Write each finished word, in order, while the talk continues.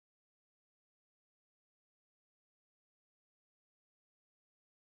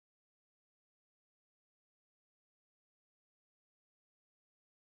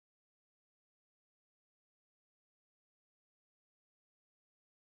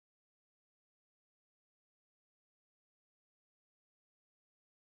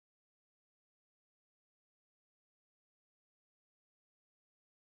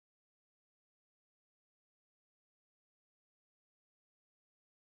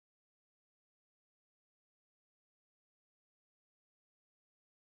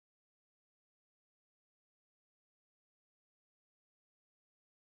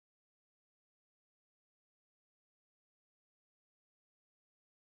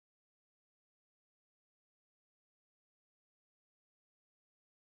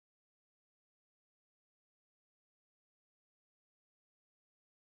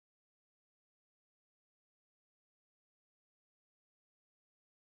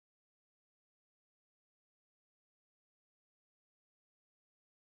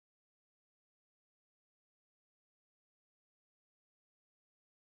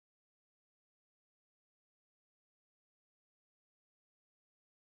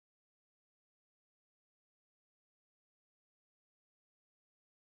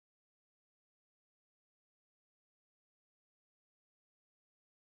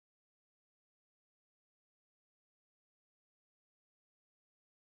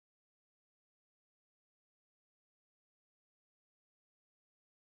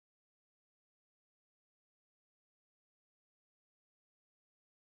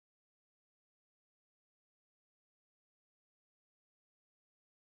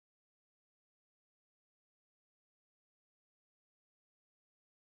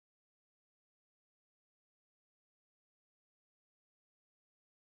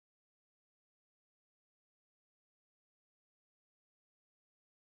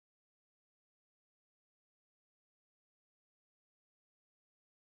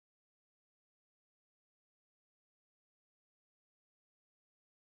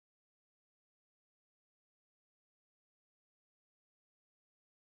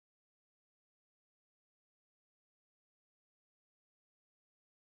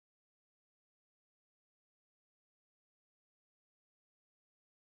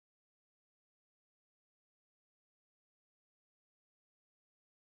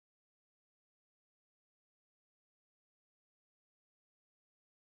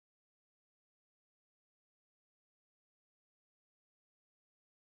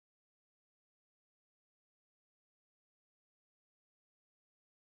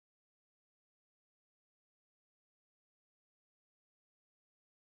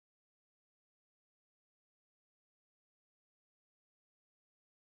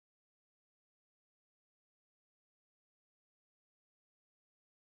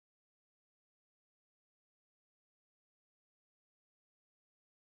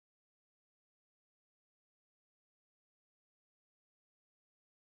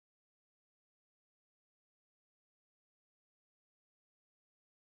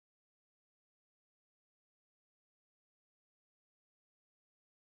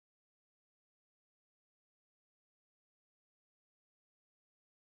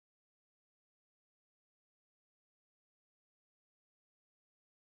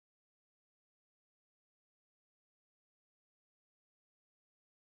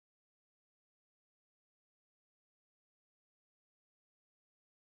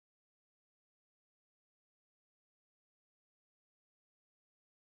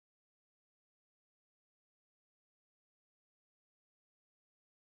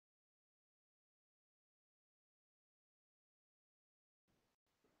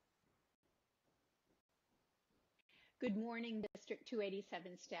Good morning, District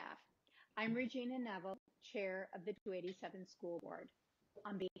 287 staff. I'm Regina Neville, Chair of the 287 School Board.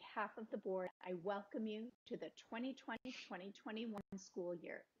 On behalf of the board, I welcome you to the 2020-2021 school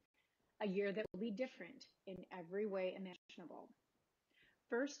year, a year that will be different in every way imaginable.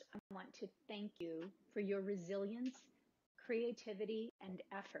 First, I want to thank you for your resilience, creativity, and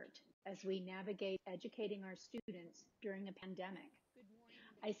effort as we navigate educating our students during a pandemic.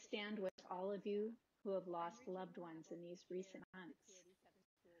 I stand with all of you who have lost loved ones in these recent months.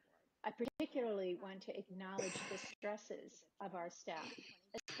 I particularly want to acknowledge the stresses of our staff,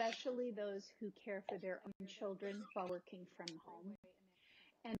 especially those who care for their own children while working from home,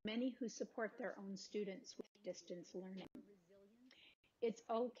 and many who support their own students with distance learning. It's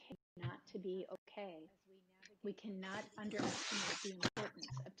okay not to be okay. We cannot underestimate the importance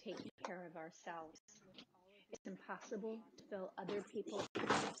of taking care of ourselves. It's impossible to fill other people's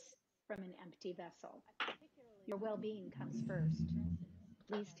cups from an empty vessel. Your well-being comes first.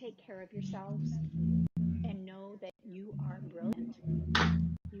 Please take care of yourselves and know that you are brilliant.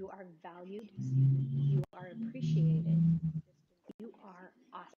 You are valued. You are appreciated. You are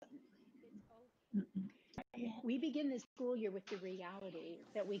awesome. We begin this school year with the reality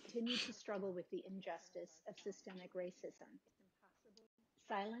that we continue to struggle with the injustice of systemic racism.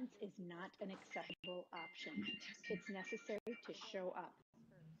 Silence is not an acceptable option. It's necessary to show up.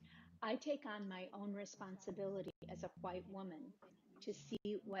 I take on my own responsibility as a white woman to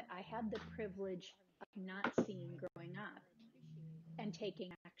see what I had the privilege of not seeing growing up and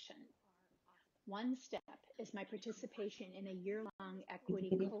taking action. One step is my participation in a year-long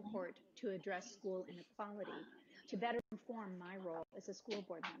equity cohort to address school inequality to better inform my role as a school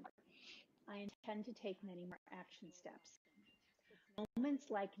board member. I intend to take many more action steps.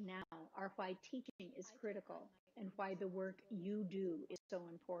 Moments like now are why teaching is critical and why the work you do is so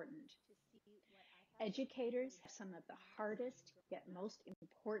important. Educators have some of the hardest yet most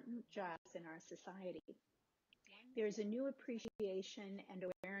important jobs in our society. There's a new appreciation and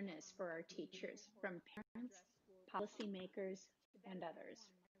awareness for our teachers from parents, policymakers, and others.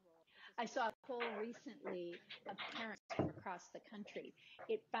 I saw a poll recently of parents from across the country.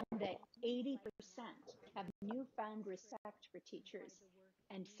 It found that 80% have newfound respect for teachers,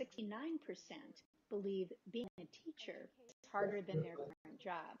 and 69% believe being a teacher is harder than their current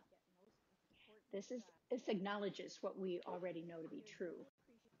job. This acknowledges what we already know to be true.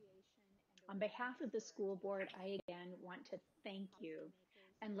 On behalf of the school board, I again want to thank you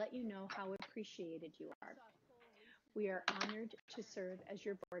and let you know how appreciated you are. We are honored to serve as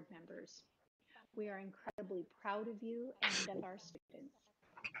your board members. We are incredibly proud of you and of our students.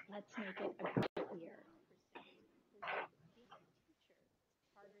 Let's make it a great year. This acknowledges what we already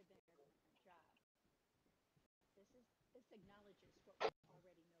know to be true. On behalf of the school board, I again want to thank you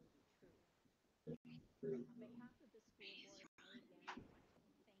and let you know how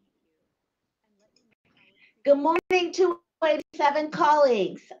Good morning, 287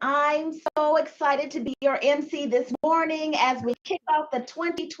 colleagues. I'm so excited to be your MC this morning as we kick off the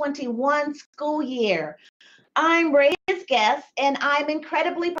 2021 school year. I'm Ray's guest, and I'm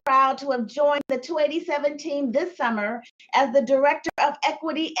incredibly proud to have joined the 287 team this summer as the Director of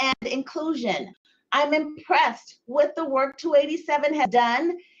Equity and Inclusion. I'm impressed with the work 287 has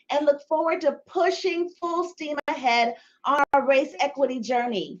done and look forward to pushing full steam ahead on our race equity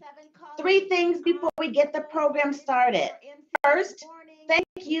journey. 3 things before we get the program started. First, thank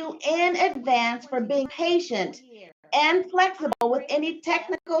you in advance for being patient and flexible with any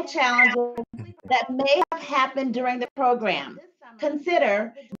technical challenges that may have happened during the program.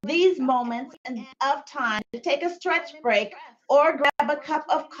 Consider these moments of time to take a stretch break or grab a cup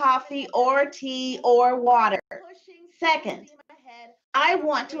of coffee or tea or water. Second, I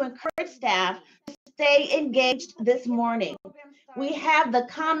want to encourage staff to stay engaged this morning. We have the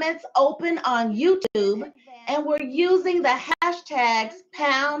comments open on YouTube, and we're using the hashtags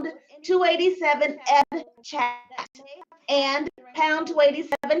 #287EdChat and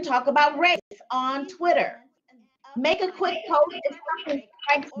 #287 Talk About Race on Twitter. Make a quick post if something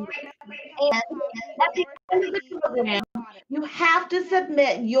strikes you. And at the end of the program, you have to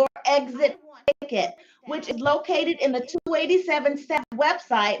submit your exit ticket, which is located in the 287 staff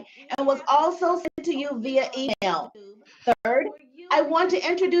website and was also sent to you via email. Third, I want to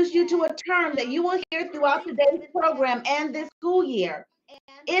introduce you to a term that you will hear throughout today's program and this school year.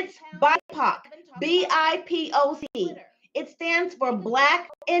 It's BIPOC, B-I-P-O-C. It stands for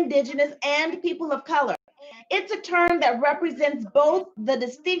Black, Indigenous, and People of Color. It's a term that represents both the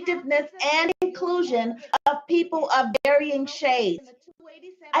distinctiveness and inclusion of people of varying shades.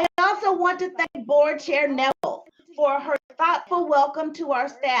 I also want to thank Board Chair Neville for her thoughtful welcome to our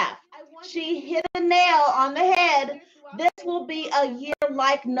staff. She hit a nail on the head. This will be a year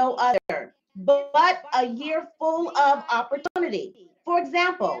like no other, but a year full of opportunity. For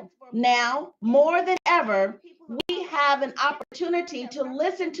example, now more than ever, we have an opportunity to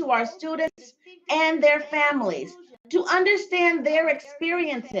listen to our students and their families, to understand their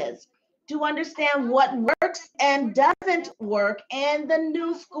experiences, to understand what works and doesn't work in the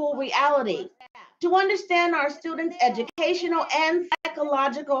new school reality, to understand our students' educational and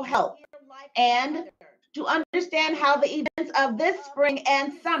psychological health, and to understand how the events of this spring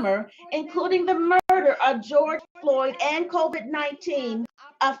and summer, including the murder of George Floyd and COVID-19,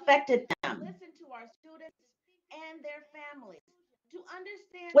 affected them.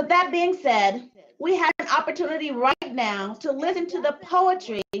 With that being said, we have an opportunity right now to listen to the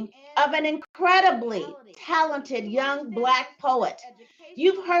poetry of an incredibly talented young Black poet.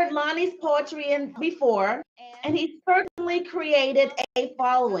 You've heard Lonnie's poetry before, and he certainly created a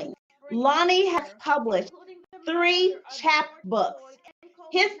following. Lonnie has published 3 chapbooks.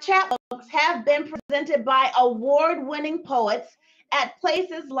 His chapbooks have been presented by award-winning poets at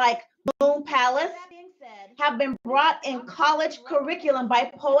places like Bloom Palace, have been brought in college curriculum by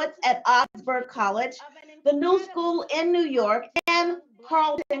poets at Augsburg College, the New School in New York, and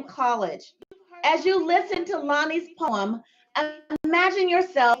Carleton College. As you listen to Lonnie's poem, imagine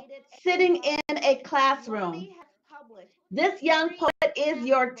yourself sitting in a classroom. This young poet is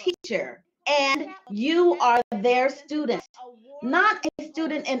your teacher, and you are their student. Not a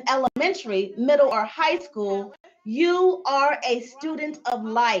student in elementary, middle, or high school. You are a student of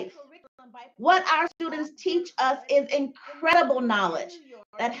life. What our students teach us is incredible knowledge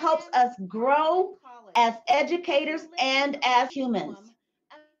that helps us grow as educators and as humans.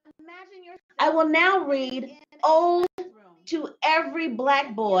 I will now read Ode to Every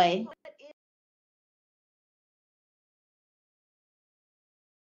Black Boy.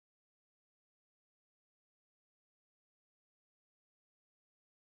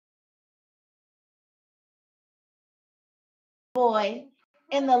 Boy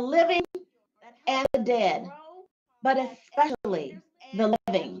in the living and the dead, but especially the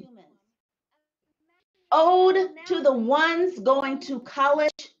living. Ode to the ones going to college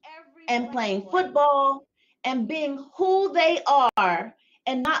and playing football and being who they are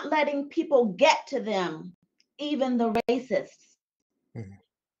and not letting people get to them, even the racists. Mm-hmm.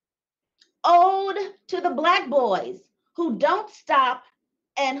 Ode to the Black boys who don't stop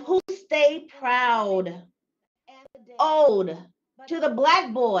and who stay proud. Ode to the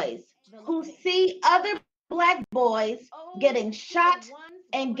Black boys who see other Black boys getting shot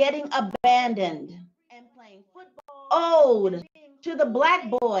and getting abandoned. Ode to the Black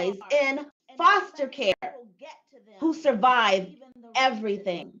boys in foster care who survive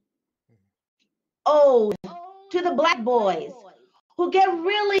everything. Ode to the Black boys who get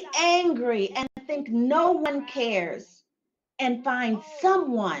really angry and think no one cares and find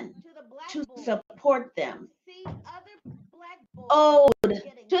someone to support them. Ode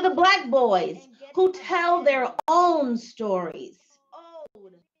to the Black boys who tell their own stories.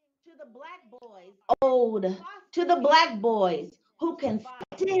 Ode to the Black boys who can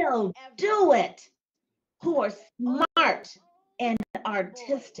still do it, who are smart and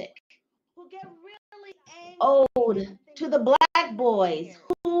artistic. Ode to the Black boys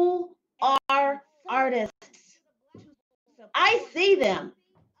who are artists. I see them.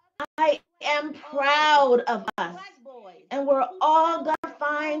 I am proud of us. And we're all going to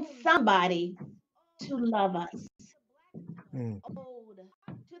find somebody to love us. Mm.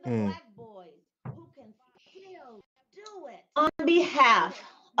 Mm. On behalf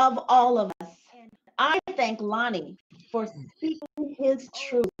of all of us, I thank Lonnie for speaking his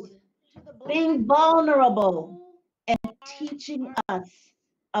truth, being vulnerable, and teaching us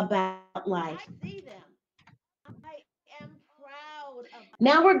about life.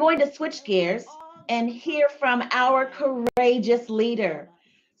 Now we're going to switch gears and hear from our courageous leader,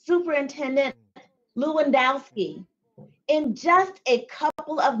 Superintendent Lewandowski. In just a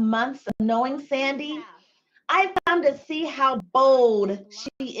couple of months of knowing Sandy, I've come to see how bold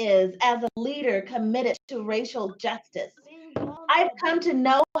she is as a leader committed to racial justice. I've come to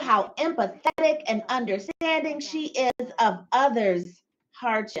know how empathetic and understanding she is of others'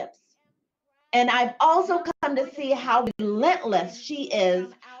 hardships. And I've also come to see how relentless she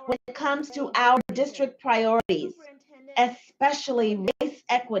is when it comes to our district priorities, especially race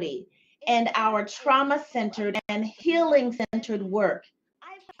equity and our trauma-centered and healing-centered work.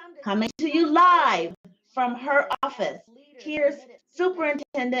 Coming to you live from her office, here's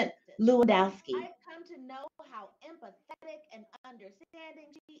Superintendent Lewandowski. I've come to know how empathetic and understanding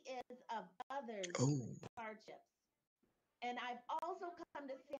she is of others' hardships. And I've also come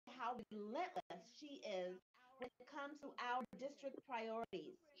to see how relentless she is when it comes to our district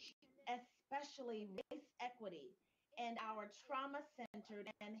priorities, especially race equity and our trauma-centered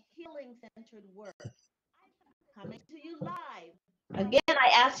and healing-centered work. Coming to you live. Again, I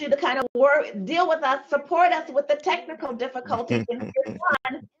asked you to kind of deal with us, support us with the technical difficulties. And here's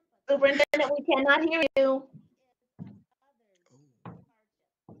one. Superintendent, we cannot hear you.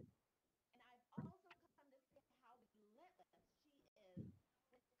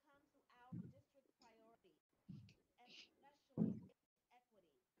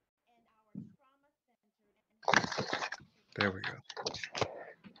 There we go.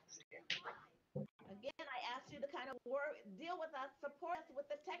 Again, I asked you to kind of deal with us, support us with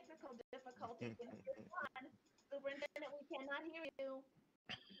the technical difficulties. And here's one. Superintendent, we cannot hear you.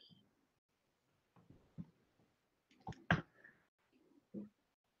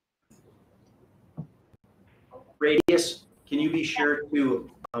 Radius, can you be sure to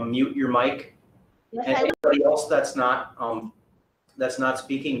mute your mic? Yes, And I will. anybody else that's not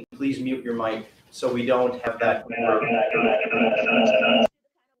speaking, please mute your mic so we don't have that.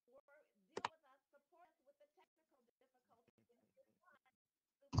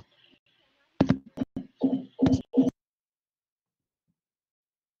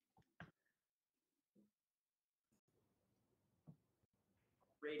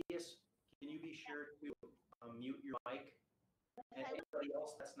 Radius, can you be sure to mute your mic? And anybody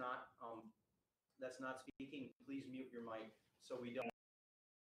else that's not speaking, please mute your mic so we don't.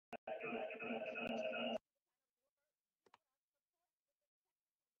 Radius, can you be sure to mute your mic? And anybody else that's not.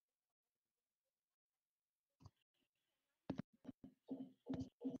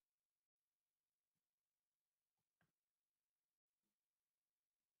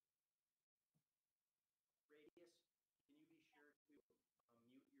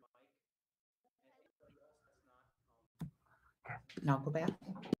 Now go back.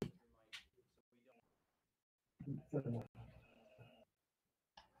 Let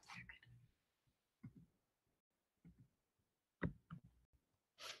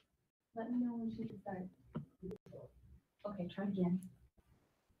me know when she can start. Okay, try again.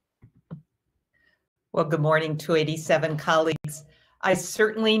 Well, good morning, 287 colleagues. I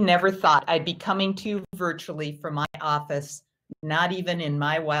certainly never thought I'd be coming to you virtually from my office, not even in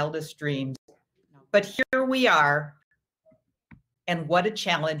my wildest dreams. But here we are, and what a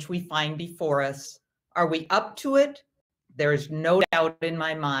challenge we find before us. Are we up to it? There is no doubt in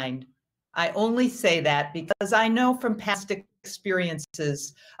my mind. I only say that because I know from past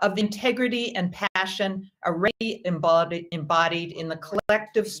experiences of the integrity and passion already embodied in the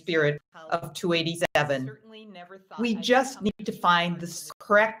collective spirit of 287. We just need to find the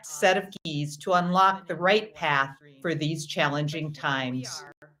correct set of keys to unlock the right path for these challenging times.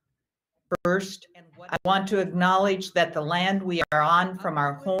 First, I want to acknowledge that the land we are on from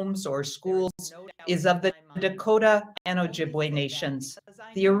our homes or schools is of the Dakota and Ojibwe nations,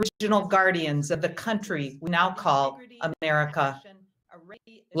 the original guardians of the country we now call America.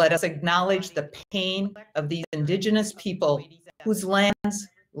 Let us acknowledge the pain of these indigenous people whose lands,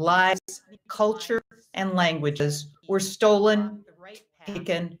 lives, culture, and languages were stolen,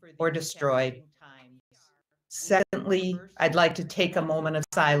 taken, or destroyed. Secondly, I'd like to take a moment of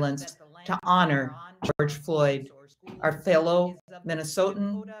silence to honor George Floyd, our fellow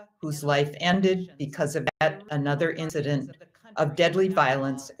Minnesotan whose life ended because of yet another incident of deadly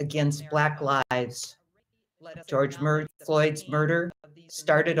violence against Black lives. George Floyd's murder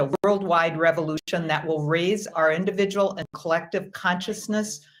started a worldwide revolution that will raise our individual and collective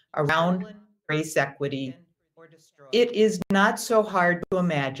consciousness around race equity. It is not so hard to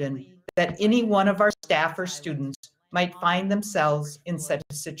imagine that any one of our staff or students might find themselves in such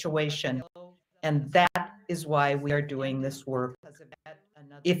a situation. And that is why we are doing this work.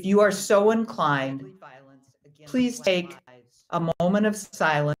 If you are so inclined, please take a moment of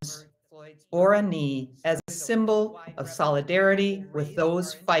silence or a knee as a symbol of solidarity with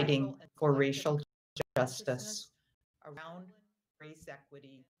those fighting for racial justice. Around race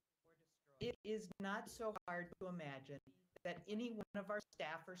equity, it is not so hard to imagine that any one of our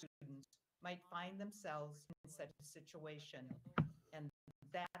staff or students might find themselves in such a situation. And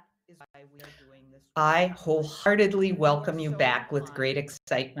that is why we are doing this. I wholeheartedly welcome you back with great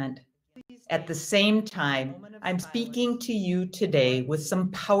excitement. At the same time, I'm speaking to you today with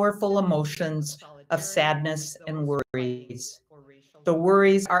some powerful emotions of sadness and worries. The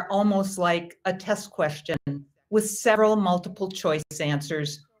worries are almost like a test question with several multiple choice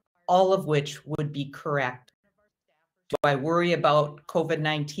answers, all of which would be correct. Do I worry about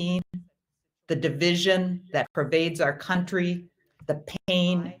COVID-19, the division that pervades our country, the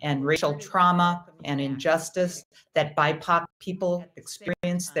pain and racial trauma and injustice that BIPOC people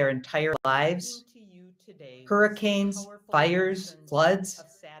experience their entire lives. Hurricanes, fires, floods.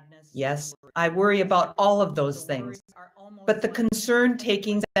 Yes, I worry about all of those things. But the concern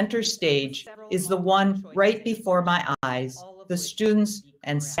taking center stage is the one right before my eyes, the students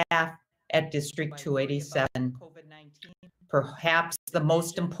and staff at District 287. Perhaps the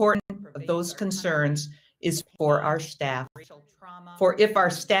most important of those concerns is for our staff. For if our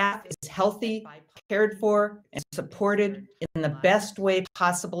staff is healthy, cared for, and supported in the best way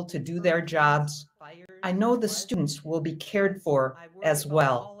possible to do their jobs, I know the students will be cared for as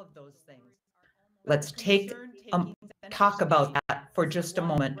well. Let's talk about that for just a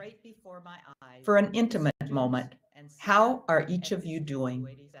moment. For an intimate moment, how are each of you doing?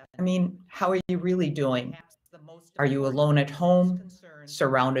 I mean, how are you really doing? Are you alone at home,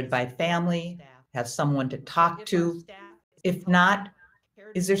 surrounded by family, have someone to talk to? If not,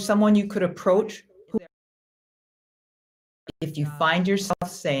 is there someone you could approach? If you find yourself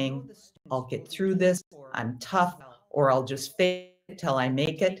saying, I'll get through this, I'm tough, or I'll just fake it till I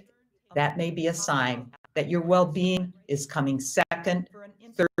make it, that may be a sign that your well-being is coming second,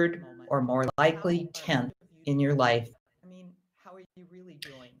 third, or more likely 10th in your life.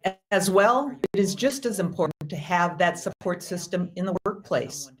 As well, it is just as important to have that support system in the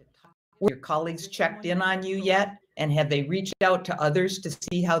workplace. Were your colleagues checked in on you yet? And have they reached out to others to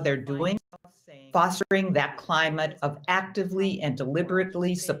see how they're doing? Fostering that climate of actively and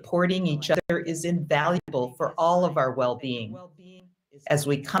deliberately supporting each other is invaluable for all of our well-being. As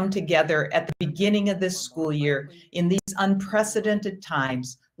we come together at the beginning of this school year in these unprecedented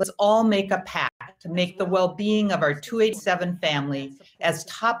times, let's all make a pact to make the well-being of our 287 family as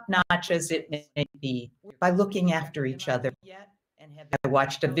top-notch as it may be by looking after each other. I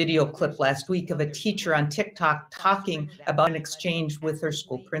watched a video clip last week of a teacher on TikTok talking about an exchange with her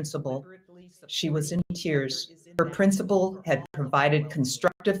school principal. She was in tears. Her principal had provided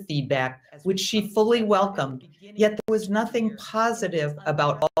constructive feedback, which she fully welcomed, yet there was nothing positive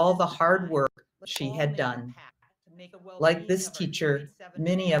about all the hard work she had done. Like this teacher,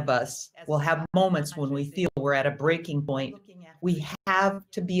 many of us will have moments when we feel we're at a breaking point. We have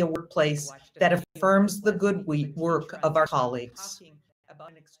to be a workplace that affirms the good work of our colleagues.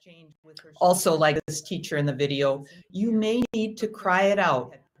 Also, like this teacher in the video, you may need to cry it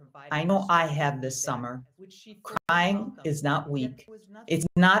out. I know I have this summer. Crying is not weak. It's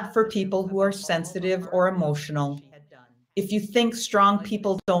not for people who are sensitive or emotional. If you think strong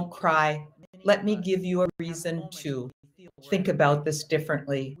people don't cry, let me give you a reason to think about this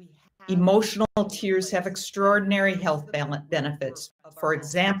differently. Emotional tears have extraordinary health benefits. For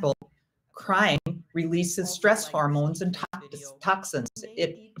example, crying releases stress hormones and toxins.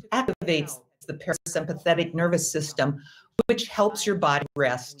 It activates the parasympathetic nervous system, which helps your body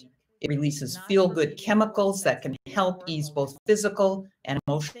rest. It releases feel-good chemicals that can help ease both physical and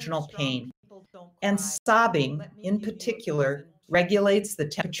emotional pain. And sobbing, in particular, regulates the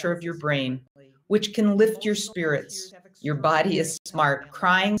temperature of your brain, which can lift your spirits. Your body is smart.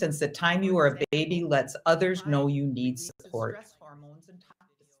 Crying since the time you were a baby lets others know you need support.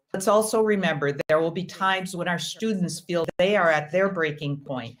 Let's also remember there will be times when our students feel they are at their breaking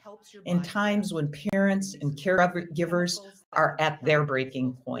point, and times when parents and caregivers are at their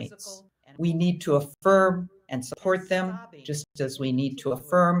breaking points. We need to affirm and support them, just as we need to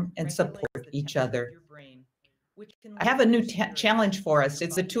affirm and support each other. I have a new challenge for us.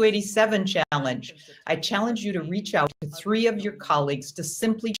 It's the 287 challenge. I challenge you to reach out to 3 of your colleagues to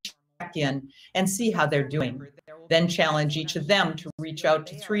simply check in and see how they're doing. Then challenge each of them to reach out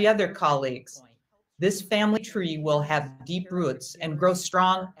to 3 other colleagues. This family tree will have deep roots and grow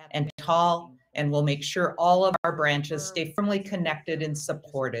strong and tall, and will make sure all of our branches stay firmly connected and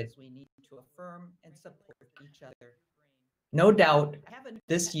supported. No doubt,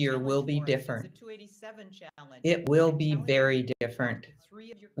 this year will be different. It will be very different.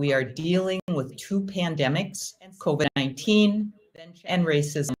 We are dealing with 2 pandemics, COVID-19 and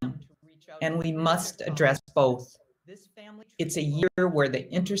racism, and we must address both. It's a year where the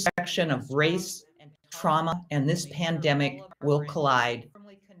intersection of race, trauma, and this pandemic will collide.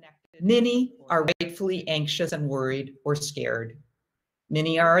 Many are rightfully anxious and worried or scared.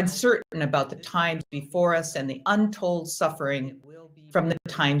 Many are uncertain about the times before us and the untold suffering from the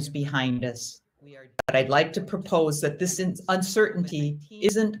times behind us. But I'd like to propose that this uncertainty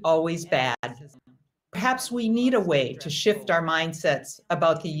isn't always bad. Perhaps we need a way to shift our mindsets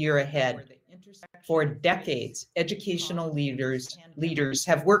about the year ahead. For decades, educational leaders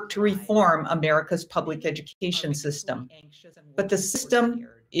have worked to reform America's public education system, but the system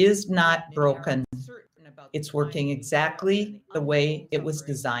is not broken. It's working exactly the way it was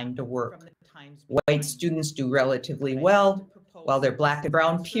designed to work. White students do relatively well, while their Black and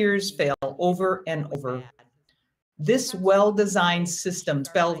brown peers fail over and over. This well-designed system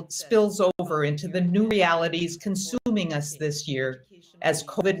spills over into the new realities consuming us this year as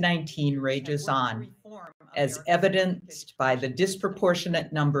COVID-19 rages on, as evidenced by the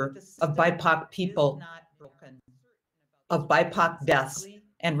disproportionate number of BIPOC people, of BIPOC deaths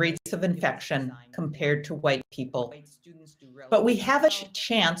and rates of infection compared to white people. But we have a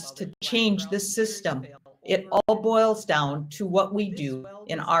chance to change this system. It all boils down to what we do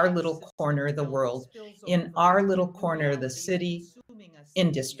in our little corner of the world, in our little corner of the city,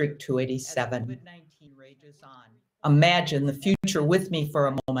 in District 287. Imagine the future with me for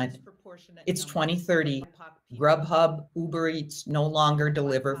a moment. It's 2030. Grubhub, Uber Eats no longer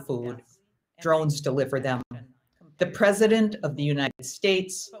deliver food. Drones deliver them. The President of the United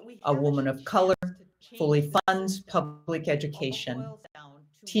States, a woman of color, fully funds public education.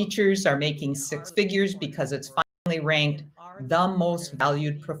 Teachers are making six figures because it's finally ranked the most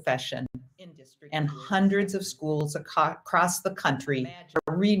valued profession. And hundreds of schools across the country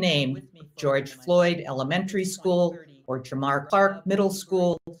are renamed George Floyd Elementary School, or Jamar Clark Middle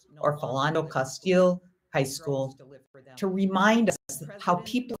School, or Philando Castile High School, to remind us how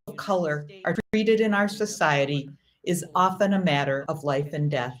people of color are treated in our society is often a matter of life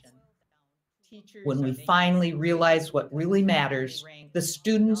and death. When we finally realize what really matters, the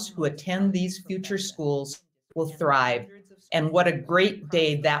students who attend these future schools will thrive. And what a great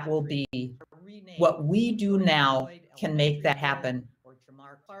day that will be. What we do now can make that happen.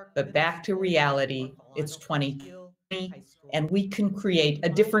 But back to reality, it's 2020, and we can create a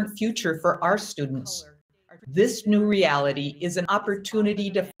different future for our students. This new reality is an opportunity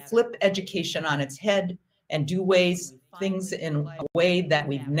to flip education on its head and do things in a way that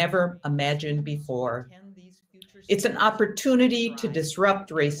we've never imagined before. It's an opportunity to disrupt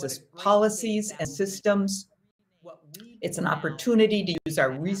racist policies and systems. It's an opportunity to use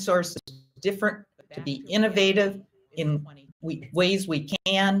our resources different, to be innovative in ways we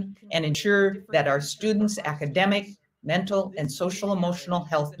can, and ensure that our students' academic, mental, and social emotional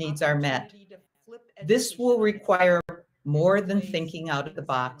health needs are met. This will require more than thinking out of the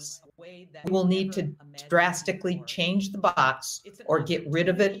box. We will need to drastically change the box or get rid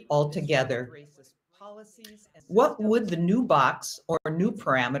of it altogether. What would the new box or new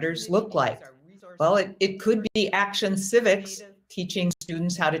parameters look like? Well, it could be action civics, teaching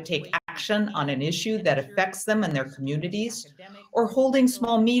students how to take action on an issue that affects them and their communities, or holding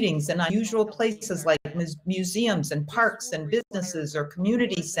small meetings in unusual places like museums and parks and businesses or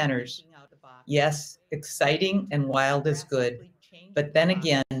community centers. Yes, exciting and wild is good. But then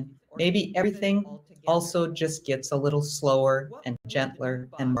again, maybe everything also just gets a little slower and gentler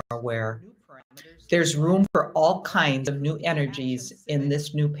and more aware. There's room for all kinds of new energies in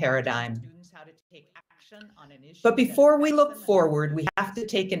this new paradigm. But before we look forward, we have to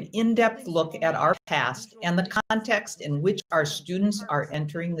take an in-depth look at our past and the context in which our students are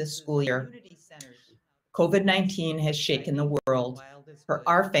entering this school year. COVID-19 has shaken the world for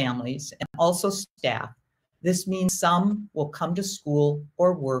our families and also staff. This means some will come to school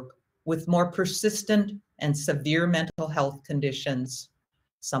or work with more persistent and severe mental health conditions.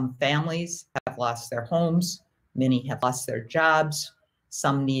 Some families have lost their homes, many have lost their jobs,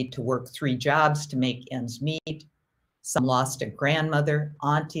 some need to work 3 jobs to make ends meet, some lost a grandmother,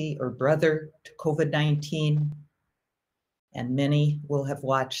 auntie, or brother to COVID-19, and many will have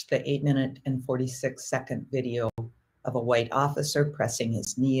watched the 8-minute and 46-second video of a white officer pressing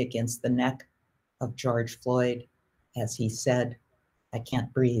his knee against the neck of George Floyd as he said, "I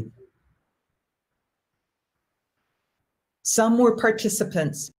can't breathe." Some were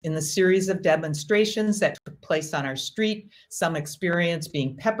participants in the series of demonstrations that took place on our street. Some experienced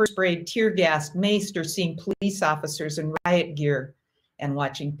being pepper sprayed, tear gassed, maced, or seeing police officers in riot gear and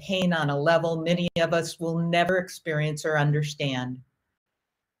watching pain on a level many of us will never experience or understand.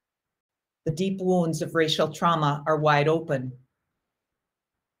 The deep wounds of racial trauma are wide open.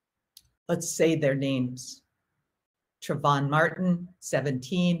 Let's say their names. Trayvon Martin,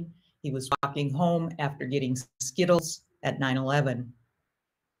 17, he was walking home after getting Skittles at 9/11.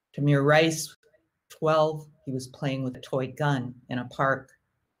 Tamir Rice, 12, he was playing with a toy gun in a park.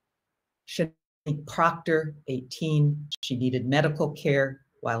 Shanique Proctor, 18, she needed medical care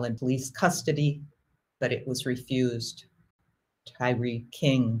while in police custody, but it was refused. Tyree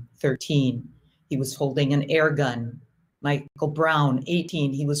King, 13, he was holding an air gun. Michael Brown,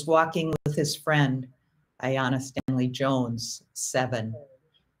 18, he was walking with his friend. Ayanna Stanley Jones, 7.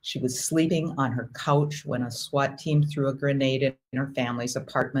 She was sleeping on her couch when a SWAT team threw a grenade in her family's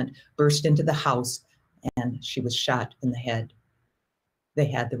apartment, burst into the house, and she was shot in the head. They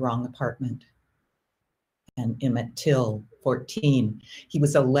had the wrong apartment. And Emmett Till, 14, he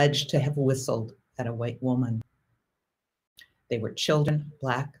was alleged to have whistled at a white woman. They were children,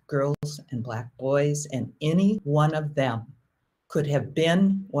 Black girls and Black boys, and any one of them could have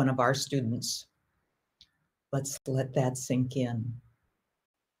been one of our students. Let's let that sink in.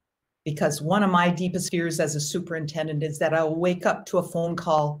 Because one of my deepest fears as a superintendent is that I'll wake up to a phone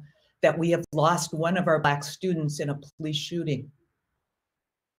call that we have lost one of our Black students in a police shooting.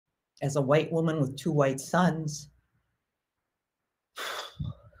 As a white woman with 2 white sons,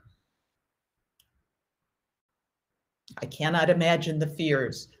 I cannot imagine the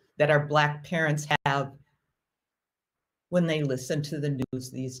fears that our Black parents have when they listen to the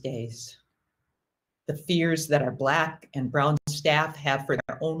news these days. The fears that our Black and brown staff have for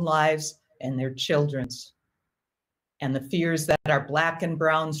their own lives and their children's. And the fears that our Black and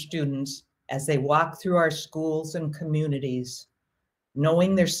brown students, as they walk through our schools and communities,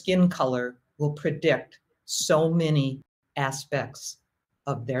 knowing their skin color will predict so many aspects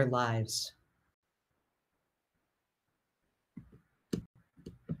of their lives.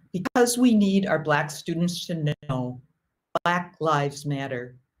 Because we need our Black students to know Black lives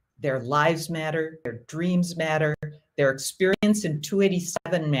matter. Their lives matter, their dreams matter, their experience in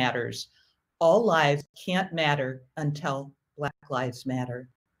 287 matters. All lives can't matter until Black lives matter.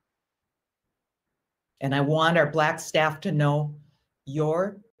 And I want our Black staff to know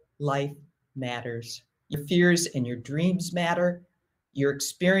your life matters. Your fears and your dreams matter. Your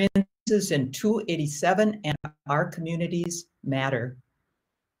experiences in 287 and our communities matter.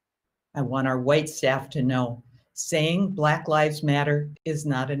 I want our white staff to know saying Black Lives Matter is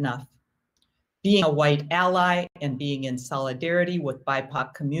not enough. Being a white ally and being in solidarity with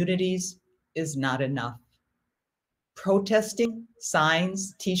BIPOC communities is not enough. Protesting,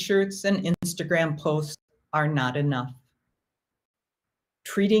 signs, t-shirts, and Instagram posts are not enough.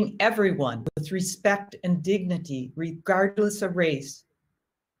 Treating everyone with respect and dignity, regardless of race,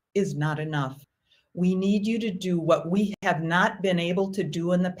 is not enough. We need you to do what we have not been able to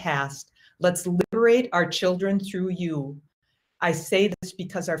do in the past. Let's liberate our children through you. I say this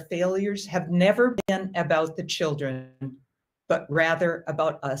because our failures have never been about the children, but rather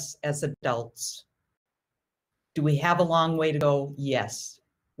about us as adults. Do we have a long way to go? Yes.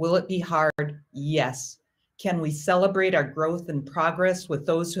 Will it be hard? Yes. Can we celebrate our growth and progress with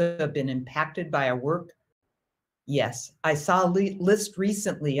those who have been impacted by our work? Yes. I saw a list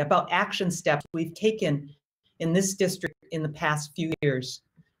recently about action steps we've taken in this district in the past few years.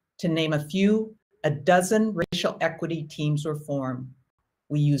 To name a few, 12 racial equity teams were formed.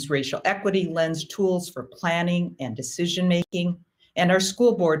 We use racial equity lens tools for planning and decision-making, and our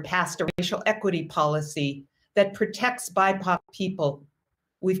school board passed a racial equity policy that protects BIPOC people.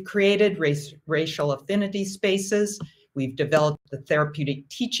 We've created racial affinity spaces. We've developed the therapeutic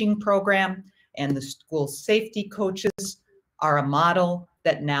teaching program, and the school safety coaches are a model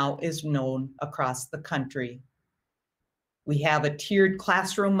that now is known across the country. We have a tiered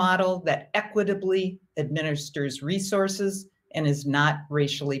classroom model that equitably administers resources and is not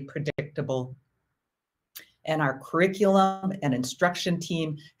racially predictable. And our curriculum and instruction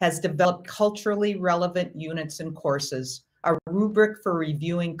team has developed culturally relevant units and courses. Our rubric for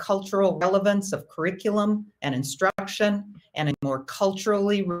reviewing cultural relevance of curriculum and instruction and a more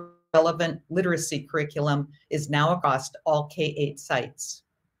culturally relevant literacy curriculum is now across all K-8 sites.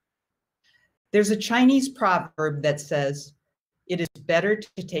 There's a Chinese proverb that says, it is better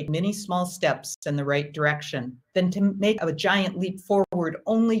to take many small steps in the right direction than to make a giant leap forward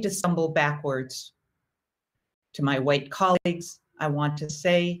only to stumble backwards. To my white colleagues, I want to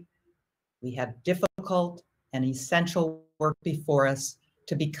say we have difficult and essential work before us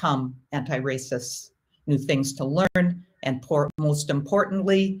to become anti-racists, new things to learn, and most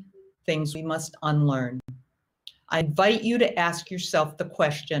importantly, things we must unlearn. I invite you to ask yourself the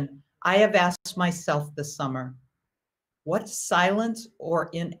question I have asked myself this summer. What silence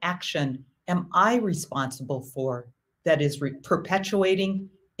or inaction am I responsible for that is perpetuating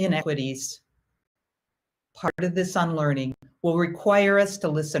inequities? Part of this unlearning will require us to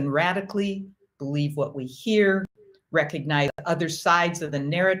listen radically, believe what we hear, recognize other sides of the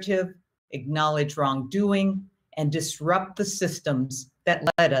narrative, acknowledge wrongdoing, and disrupt the systems that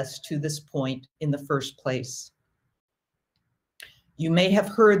led us to this point in the first place. You may have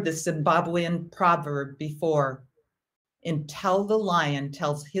heard the Zimbabwean proverb before. Until the lion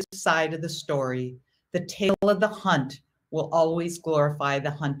tells his side of the story, the tale of the hunt will always glorify the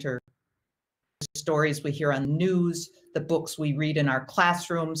hunter. The stories we hear on the news, the books we read in our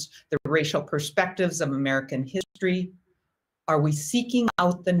classrooms, the racial perspectives of American history Are we seeking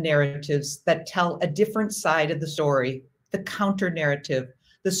out the narratives that tell a different side of the story, the counter narrative,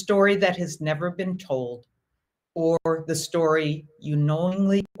 the story that has never been told, or the story you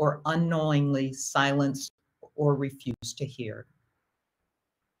knowingly or unknowingly silence or refuse to hear?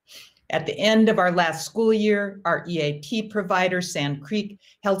 At the end of our last school year, our EAP provider, Sand Creek,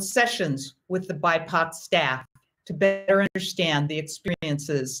 held sessions with the BIPOC staff to better understand the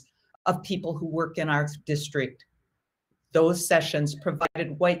experiences of people who work in our district. Those sessions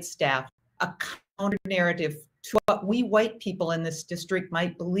provided white staff a counter narrative to what we white people in this district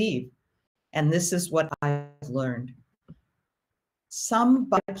might believe. And this is what I've learned. Some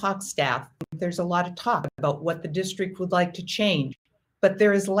BIPOC staff think there's a lot of talk about what the district would like to change, but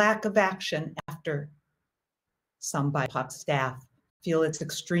there is lack of action after. Some BIPOC staff feel it's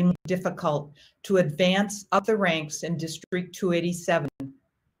extremely difficult to advance up the ranks in District 287,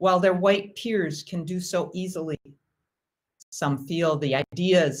 while their white peers can do so easily. Some feel the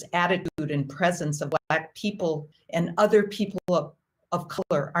ideas, attitude, and presence of Black people and other people of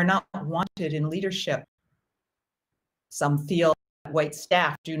color are not wanted in leadership. Some feel that white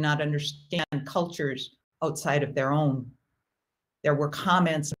staff do not understand cultures outside of their own. There were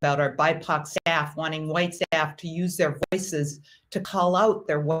comments about our BIPOC staff wanting white staff to use their voices to call out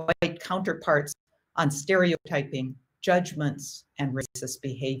their white counterparts on stereotyping, judgments, and racist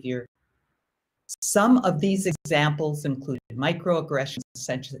behavior. Some of these examples included microaggressions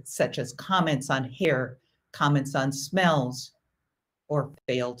such as comments on hair, comments on smells, or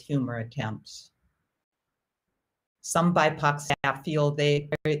failed humor attempts. Some BIPOC staff feel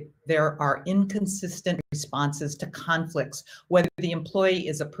there are inconsistent responses to conflicts, whether the employee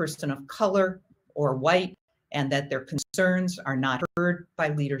is a person of color or white, and that their concerns are not heard by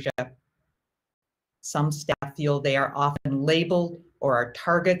leadership. Some staff feel they are often labeled or are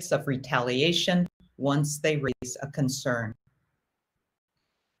targets of retaliation once they raise a concern.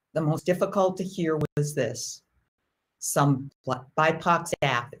 The most difficult to hear was this: some BIPOC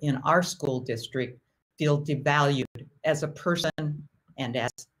staff in our school district feel devalued as a person and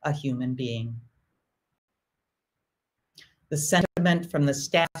as a human being. The sentiment from the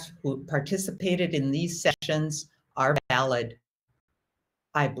staff who participated in these sessions are valid.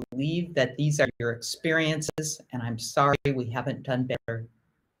 I believe that these are your experiences, and I'm sorry we haven't done better.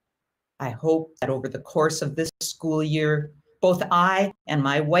 I hope that over the course of this school year, both I and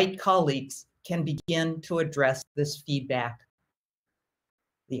my white colleagues can begin to address this feedback.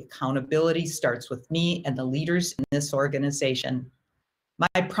 The accountability starts with me and the leaders in this organization.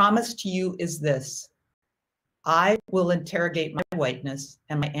 My promise to you is this: I will interrogate my whiteness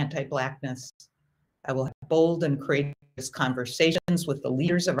and my anti-blackness. I will have bold and courageous conversations with the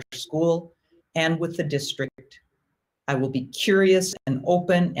leaders of our school and with the district. I will be curious and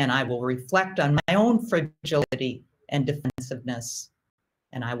open, and I will reflect on my own fragility and defensiveness.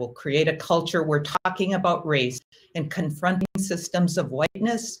 And I will create a culture where talking about race and confronting systems of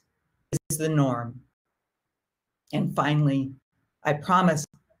whiteness is the norm. And finally, I promise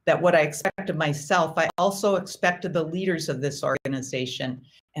that what I expect of myself, I also expect of the leaders of this organization,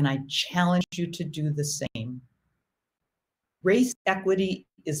 and I challenge you to do the same. Race equity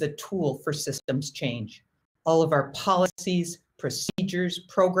is a tool for systems change. All of our policies, procedures,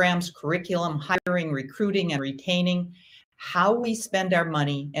 programs, curriculum, hiring, recruiting, and retaining, how we spend our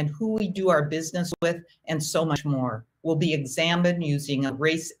money and who we do our business with, and so much more will be examined using a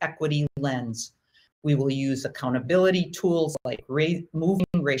race equity lens. We will use accountability tools like moving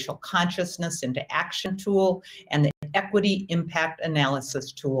racial consciousness into action tool and the equity impact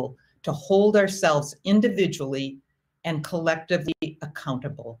analysis tool to hold ourselves individually and collectively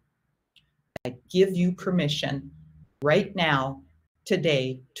accountable. I give you permission right now,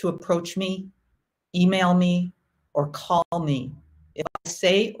 today, to approach me, email me, or call me if I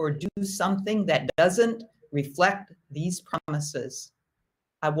say or do something that doesn't reflect these promises.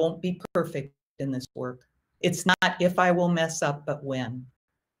 I won't be perfect in this work. It's not if I will mess up, but when.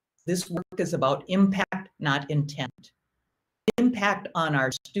 This work is about impact, not intent. Impact on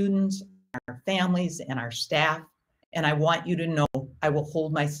our students, our families, and our staff. And I want you to know I will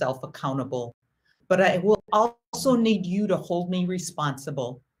hold myself accountable, but I will also need you to hold me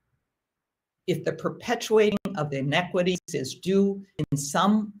responsible. If the perpetuating of inequities is due in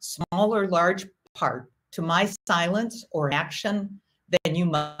some small or large part to my silence or action, then you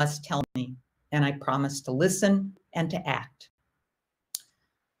must tell me, and I promise to listen and to act.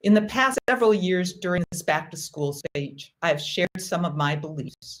 In the past several years during this back to school stage, I have shared some of my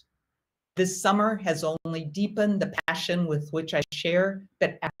beliefs. This summer has only deepened the passion with which I share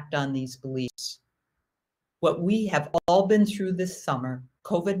but act on these beliefs. What we have all been through this summer,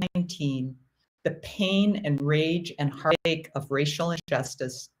 COVID-19, The pain and rage and heartache of racial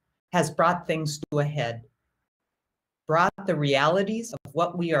injustice has brought things to a head, brought the realities of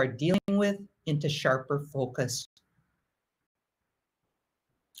what we are dealing with into sharper focus.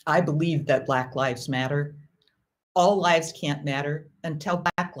 I believe that Black lives matter. All lives can't matter until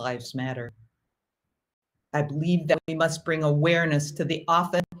Black lives matter. I believe that we must bring awareness to the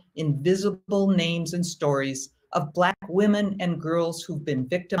often invisible names and stories of Black women and girls who've been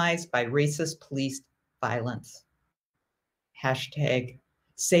victimized by racist police violence. Hashtag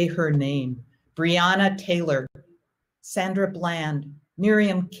say her name. Breonna Taylor, Sandra Bland,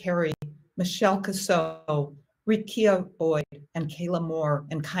 Miriam Carey, Michelle Casso, Rikia Boyd, and Kayla Moore,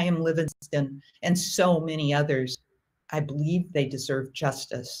 and Kyam Livingston, and so many others. I believe they deserve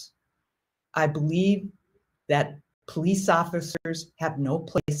justice. I believe that police officers have no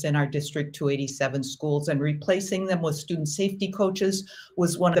place in our District 287 schools, and replacing them with student safety coaches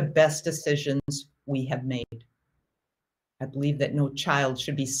was one of the best decisions we have made. I believe that no child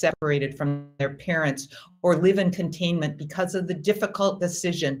should be separated from their parents or live in containment because of the difficult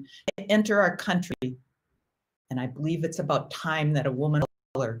decision to enter our country. And I believe it's about time that a woman of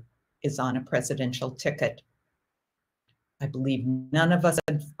color is on a presidential ticket. I believe none of us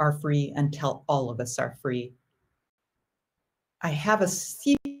are free until all of us are free. I have a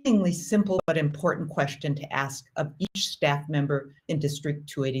seemingly simple but important question to ask of each staff member in District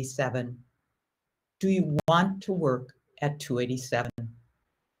 287. Do you want to work at 287?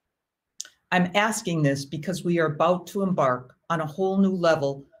 I'm asking this because we are about to embark on a whole new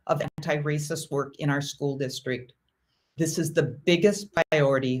level of anti-racist work in our school district. This is the biggest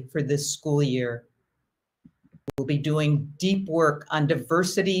priority for this school year. We'll be doing deep work on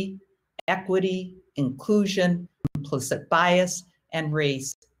diversity, equity, inclusion, implicit bias, and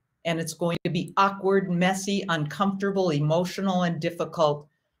race. And it's going to be awkward, messy, uncomfortable, emotional, and difficult,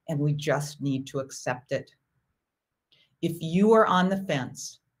 and we just need to accept it. If you are on the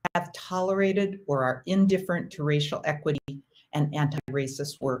fence, have tolerated or are indifferent to racial equity and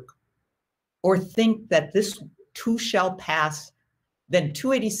anti-racist work, or think that this too shall pass, then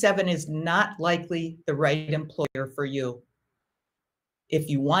 287 is not likely the right employer for you. If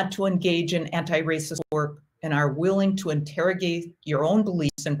you want to engage in anti-racist work and are willing to interrogate your own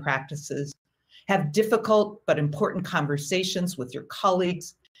beliefs and practices, have difficult but important conversations with your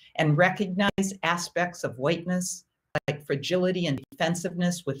colleagues, and recognize aspects of whiteness like fragility and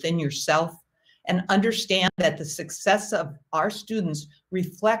defensiveness within yourself, and understand that the success of our students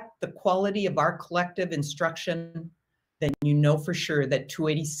reflect the quality of our collective instruction, then you know for sure that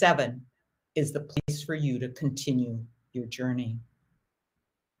 287 is the place for you to continue your journey.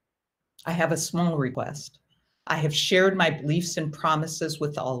 I have a small request. I have shared my beliefs and promises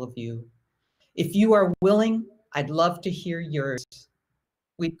with all of you. If you are willing, I'd love to hear yours.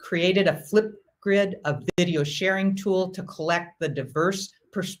 We created a Flipgrid, a video sharing tool to collect the diverse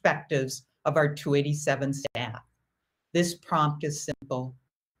perspectives of our 287 staff. This prompt is simple.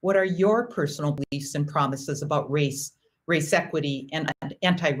 What are your personal beliefs and promises about race equity, and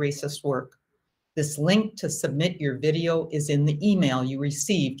anti-racist work? This link to submit your video is in the email you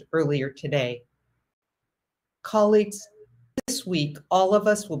received earlier today. Colleagues, this week, all of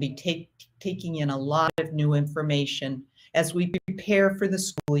us will be taking in a lot of new information as we prepare for the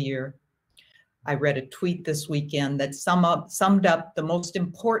school year. I read a tweet this weekend that summed up the most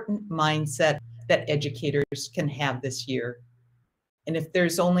important mindset that educators can have this year. And if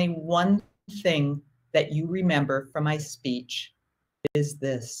there's only one thing that you remember from my speech, it is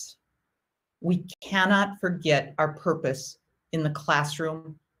this: we cannot forget our purpose in the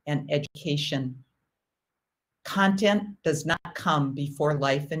classroom and education. Content does not come before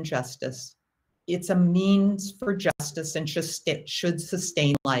life and justice. It's a means for justice and should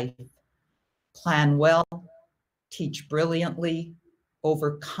sustain life. Plan well, teach brilliantly,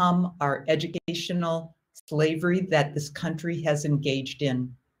 overcome our educational slavery that this country has engaged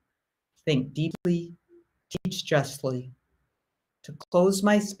in. Think deeply, teach justly. To close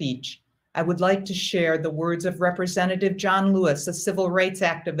my speech, I would like to share the words of Representative John Lewis, a civil rights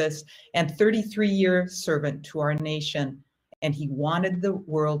activist and 33-year servant to our nation, and he wanted the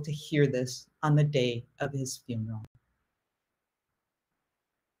world to hear this on the day of his funeral.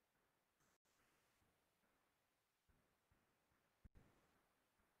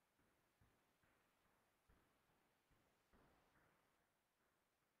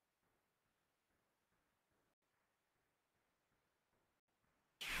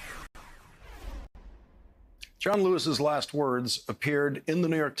 John Lewis's last words appeared in the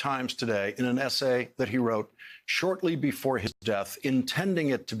New York Times today in an essay that he wrote shortly before his death, intending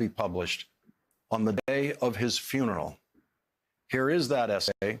it to be published on the day of his funeral. Here is that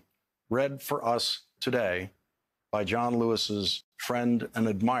essay read for us today by John Lewis's friend and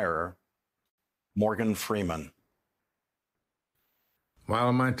admirer, Morgan Freeman.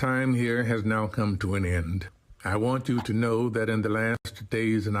 While my time here has now come to an end, I want you to know that in the last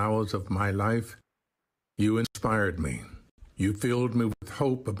days and hours of my life, you inspired me. You filled me with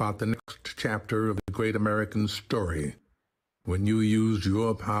hope about the next chapter of the great American story when you used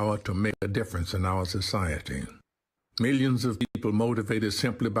your power to make a difference in our society. Millions of people motivated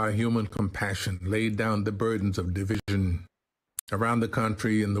simply by human compassion laid down the burdens of division. Around the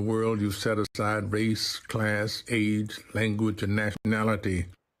country and the world, you set aside race, class, age, language, and nationality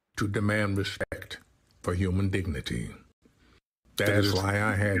to demand respect for human dignity. That is why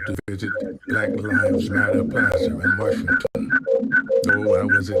I had to visit Black Lives Matter Plaza in Washington, though I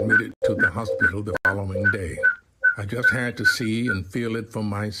was admitted to the hospital the following day. I just had to see and feel it for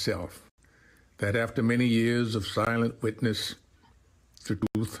myself, that after many years of silent witness, the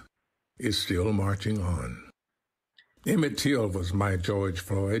truth is still marching on. Emmett Till was my George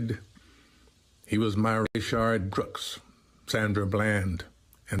Floyd. He was my Rayshard Brooks, Sandra Bland,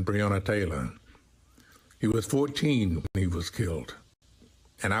 and Breonna Taylor. He was 14 when he was killed,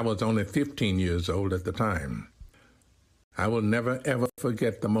 and I was only 15 years old at the time. I will never, ever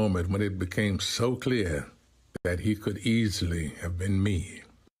forget the moment when it became so clear that he could easily have been me.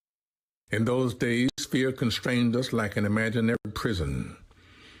 In those days, fear constrained us like an imaginary prison,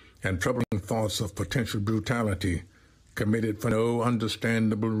 and troubling thoughts of potential brutality committed for no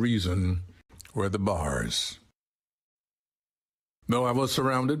understandable reason were the bars. Though I was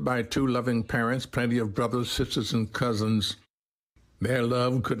surrounded by two loving parents, plenty of brothers, sisters, and cousins, their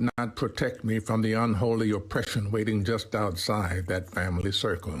love could not protect me from the unholy oppression waiting just outside that family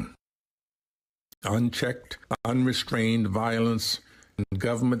circle. Unchecked, unrestrained violence and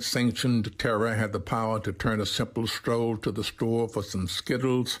government-sanctioned terror had the power to turn a simple stroll to the store for some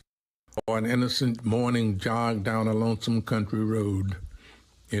Skittles or an innocent morning jog down a lonesome country road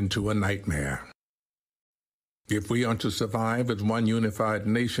into a nightmare. If we are to survive as one unified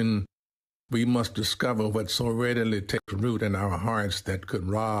nation, we must discover what so readily takes root in our hearts that could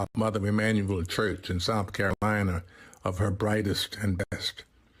rob Mother Emanuel Church in South Carolina of her brightest and best,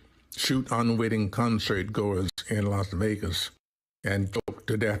 shoot unwitting concert goers in Las Vegas, and choke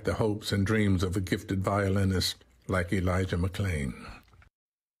to death the hopes and dreams of a gifted violinist like Elijah McClain.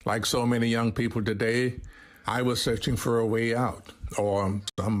 Like so many young people today, I was searching for a way out, or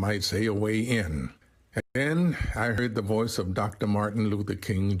some might say a way in. And then I heard the voice of Dr. Martin Luther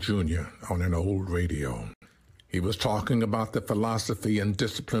King Jr. on an old radio. He was talking about the philosophy and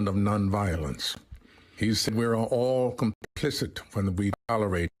discipline of nonviolence. He said we are all complicit when we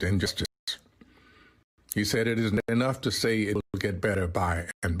tolerate injustice. He said it isn't enough to say it will get better by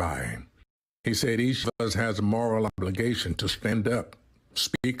and by. He said each of us has a moral obligation to stand up,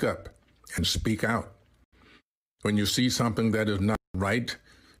 and speak out. When you see something that is not right,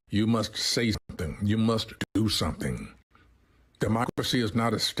 you must say something. You must do something. Democracy is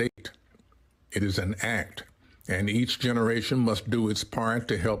not a state. It is an act, and each generation must do its part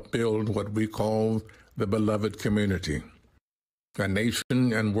to help build what we call the beloved community, a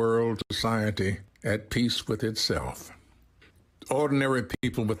nation and world society at peace with itself. Ordinary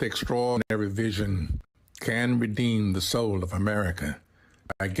people with extraordinary vision can redeem the soul of America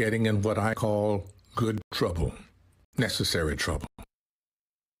by getting in what I call good trouble, necessary trouble.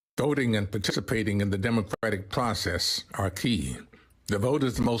 Voting and participating in the democratic process are key. The vote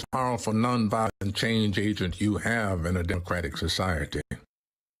is the most powerful nonviolent change agent you have in a democratic society.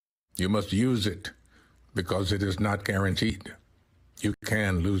 You must use it because it is not guaranteed. You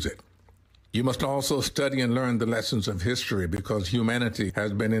can lose it. You must also study and learn the lessons of history because humanity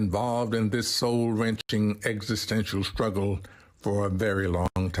has been involved in this soul-wrenching existential struggle for a very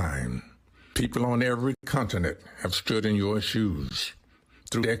long time. People on every continent have stood in your shoes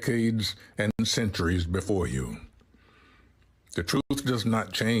through decades and centuries before you. The truth does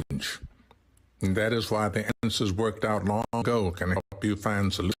not change, and that is why the answers worked out long ago can help you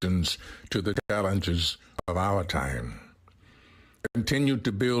find solutions to the challenges of our time. Continue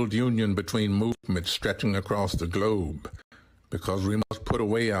to build union between movements stretching across the globe because we must put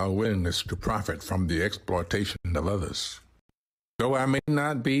away our willingness to profit from the exploitation of others. Though I may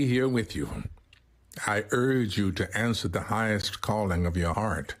not be here with you, I urge you to answer the highest calling of your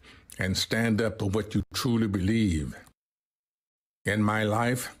heart and stand up for what you truly believe. In my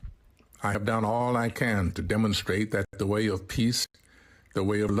life, I have done all I can to demonstrate that the way of peace, the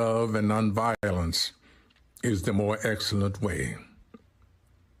way of love and nonviolence is the more excellent way.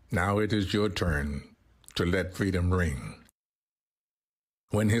 Now it is your turn to let freedom ring.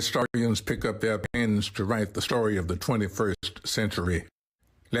 When historians pick up their pens to write the story of the 21st century,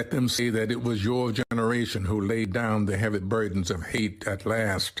 Let them say that it was your generation who laid down the heavy burdens of hate at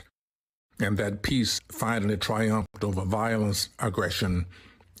last, and that peace finally triumphed over violence, aggression,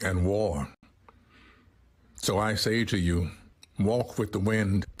 and war. So I say to you, walk with the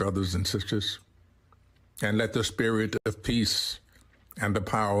wind, brothers and sisters, and let the spirit of peace and the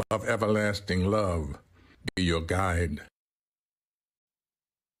power of everlasting love be your guide.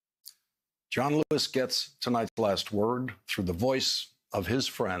 John Lewis gets tonight's last word through the voice of his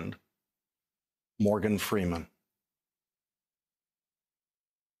friend, Morgan Freeman.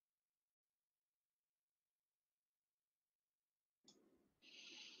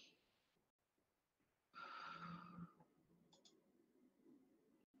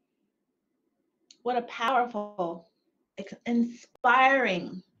 What a powerful,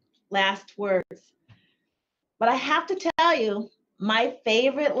 inspiring last words. But I have to tell you, my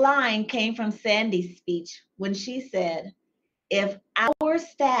favorite line came from Sandy's speech when she said, if our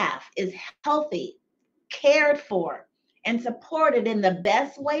staff is healthy, cared for, and supported in the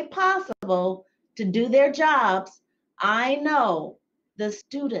best way possible to do their jobs, I know the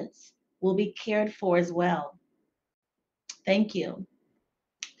students will be cared for as well. Thank you.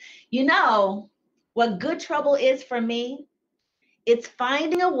 You know what good trouble is for me? It's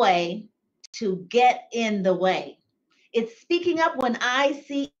finding a way to get in the way. It's speaking up when I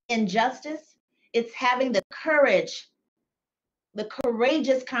see injustice. It's having the courage, the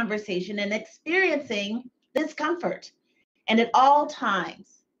courageous conversation, and experiencing discomfort and at all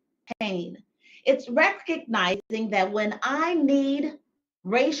times, pain. It's recognizing that when I need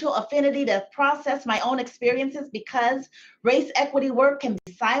racial affinity to process my own experiences, because race equity work can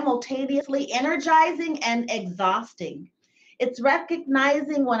be simultaneously energizing and exhausting. It's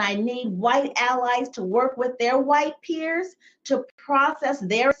recognizing when I need white allies to work with their white peers to process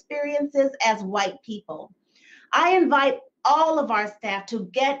their experiences as white people. I invite all of our staff to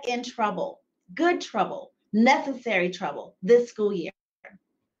get in trouble, good trouble, necessary trouble this school year.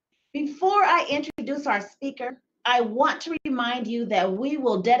 Before I introduce our speaker, I want to remind you that we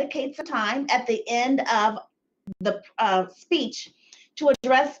will dedicate some time at the end of the speech to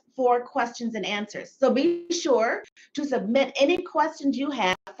address 4 questions and answers. So be sure to submit any questions you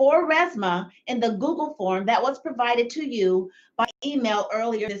have for RESMA in the Google form that was provided to you by email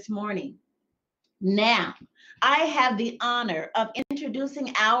earlier this morning. Now, I have the honor of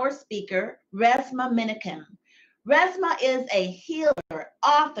introducing our speaker, Resmaa Menakem. Resmaa is a healer,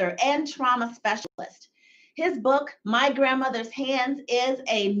 author, and trauma specialist. His book, My Grandmother's Hands, is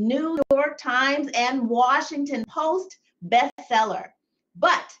a New York Times and Washington Post bestseller.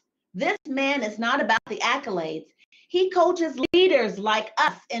 But this man is not about the accolades. He coaches leaders like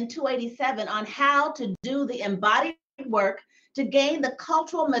us in 287 on how to do the embodied work to gain the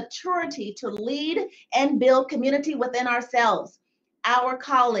cultural maturity to lead and build community within ourselves, our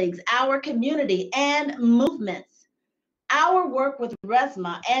colleagues, our community, and movements. Our work with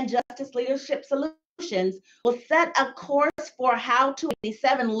RESMA and Justice Leadership Solutions will set a course for how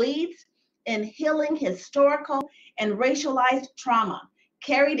 287 leads in healing historical and racialized trauma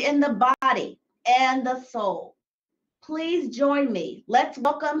carried in the body and the soul. Please join me. Let's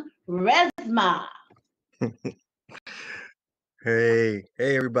welcome Resmaa. Hey,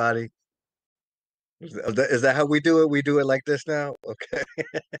 everybody. Is that how we do it? We do it like this now? Okay.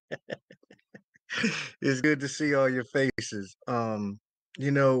 It's good to see all your faces. I've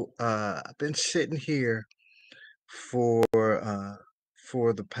been sitting here for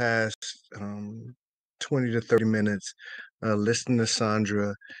the past 20 to 30 minutes, listening to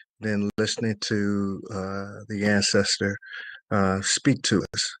Sandra, then listening to the ancestor speak to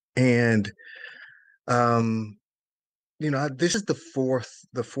us. And this is the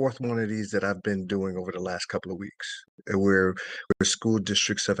fourth one of these that I've been doing over the last couple of weeks, where school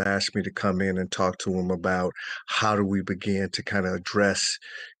districts have asked me to come in and talk to them about how do we begin to kind of address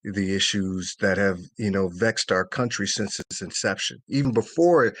the issues that have, vexed our country since its inception, even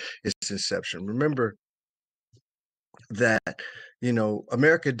before its inception. Remember that,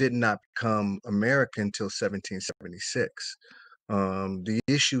 America did not become American until 1776. The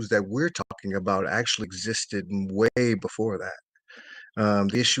issues that we're talking about actually existed way before that.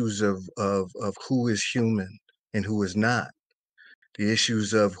 The issues of who is human and who is not. The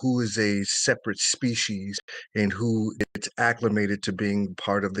issues of who is a separate species and who is acclimated to being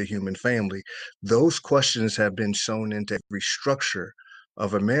part of the human family. Those questions have been sewn into every structure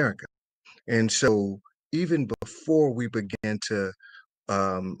of America. And so even before we began to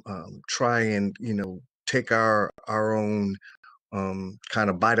try and, take our own kind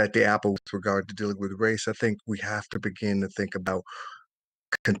of bite at the apple with regard to dealing with race, I think we have to begin to think about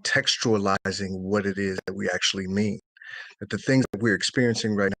contextualizing what it is that we actually mean. that the things that we're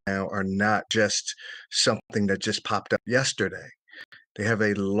experiencing right now are not just something that just popped up yesterday. They have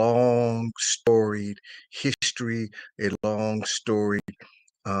a long storied history, a long storied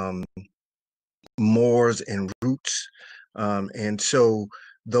mores and roots. And so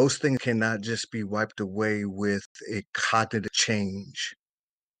those things cannot just be wiped away with a cognitive change,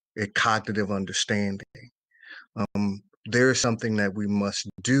 a cognitive understanding. There is something that we must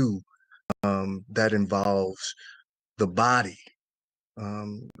do that involves the body.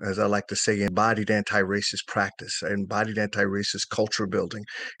 As I like to say, embodied anti-racist practice, embodied anti-racist culture building,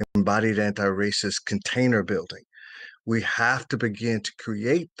 embodied anti-racist container building. We have to begin to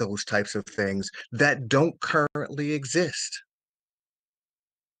create those types of things that don't currently exist.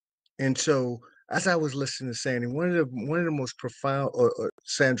 And so, as I was listening to Sandy, one of the most profound,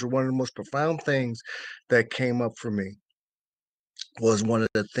 Sandra, one of the most profound things that came up for me was one of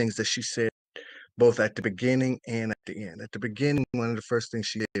the things that she said, both at the beginning and at the end. At the beginning, one of the first things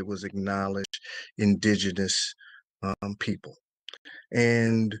she did was acknowledge indigenous people.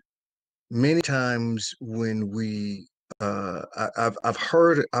 And many times when we I've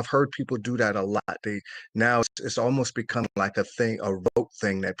heard people do that a lot. It's almost become like a thing, a rote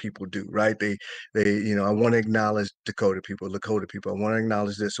thing that people do, right? They I want to acknowledge Dakota people. I want to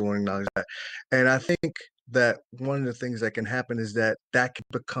acknowledge this, I want to acknowledge that. And I think that one of the things that can happen is that can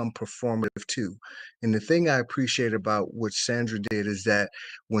become performative too. And the thing I appreciate about what Sandra did is that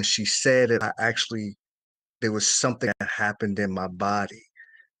when she said it, there was something that happened in my body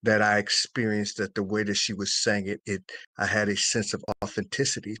that I experienced, that the way that she was saying it, I had a sense of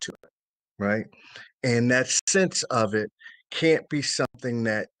authenticity to it, right? And that sense of it can't be something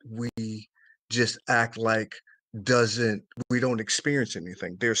that we just act like we don't experience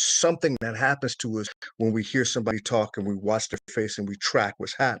anything. There's something that happens to us when we hear somebody talk and we watch their face and we track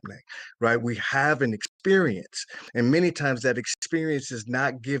what's happening, right? We have an experience, and many times that experience is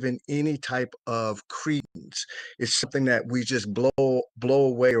not given any type of credence. It's something that we just blow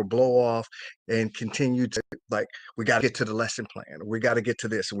away or blow off and continue to, like, we got to get to the lesson plan, or we got to get to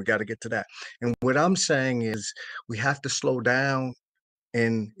this, and we got to get to that. And what I'm saying is we have to slow down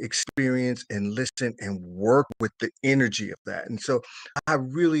and experience and listen and work with the energy of that. And so I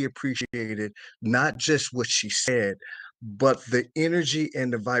really appreciated not just what she said, but the energy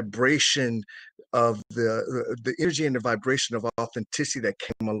and the vibration of the energy and the vibration of authenticity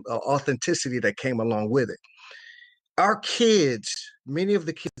that came along with it. Our kids, many of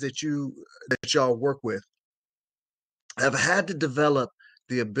the kids that y'all work with, have had to develop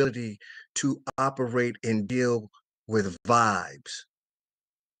the ability to operate and deal with vibes,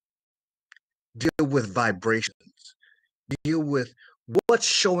 deal with vibrations, deal with what's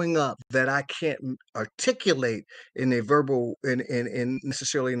showing up that I can't articulate in a verbal, in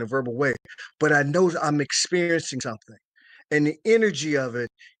necessarily in a verbal way, but I know I'm experiencing something, and the energy of it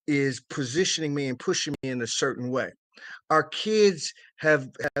is positioning me and pushing me in a certain way. Our kids have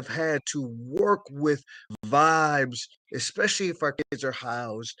had to work with vibes, especially if our kids are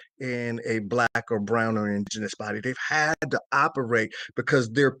housed in a Black or brown or indigenous body. They've had to operate because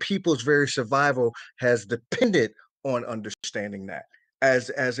their people's very survival has depended on understanding that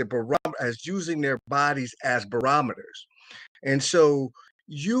as a barometer, as using their bodies as barometers. And so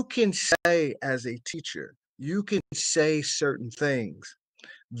you can say, as a teacher, you can say certain things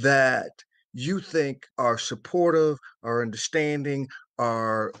that you think are supportive, are understanding,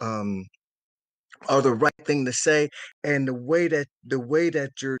 are the right thing to say, and the way that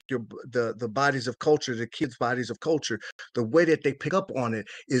the bodies of culture, the kids' bodies of culture, the way that they pick up on it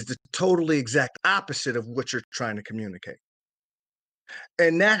is the totally exact opposite of what you're trying to communicate.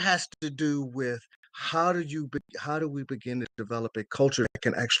 And that has to do with how do we begin to develop a culture that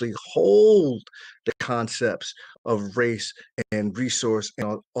can actually hold the concepts of race and resource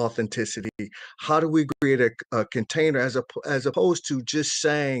and authenticity? How do we create a container as opposed to just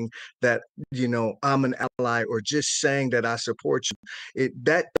saying that, I'm an ally, or just saying that I support you?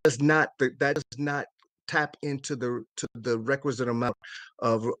 That does not tap into the requisite amount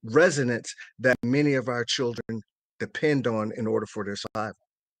of resonance that many of our children depend on in order for their survival.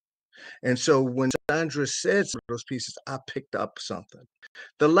 And so when Sandra said some of those pieces, I picked up something.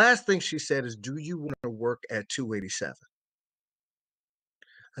 The last thing she said is, do you want to work at 287?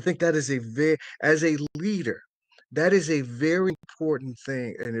 I think that is as a leader, that is a very important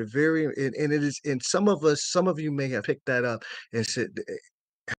thing, and it is, and some of you may have picked that up and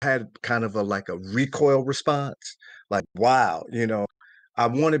had kind of like a recoil response, like, wow, I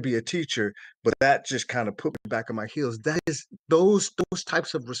want to be a teacher, but that just kind of put me back on my heels. That is, those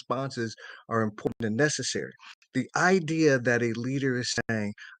types of responses are important and necessary. The idea that a leader is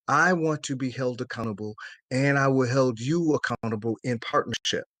saying, I want to be held accountable and I will hold you accountable in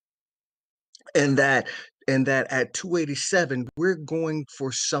partnership. And that at 287 we're going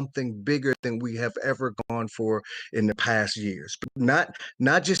for something bigger than we have ever gone for in the past years. Not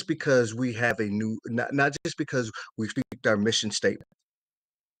just because we have a new, not just because we speak our mission statement,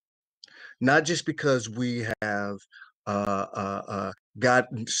 not just because we have got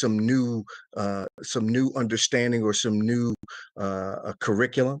some new understanding or some new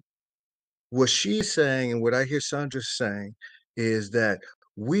curriculum. What she's saying and what I hear Sandra saying is that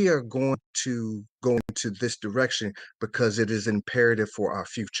we are going to go into this direction because it is imperative for our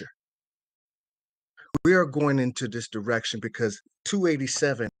future. We are going into this direction because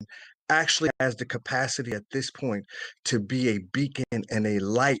 287 actually has the capacity at this point to be a beacon and a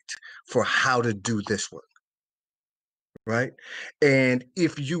light for how to do this work. Right? And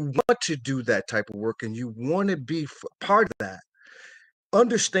if you want to do that type of work and you want to be part of that,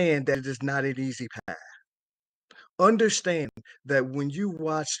 understand that it is not an easy path. Understand that when you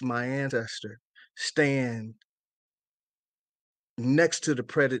watched my ancestor stand next to the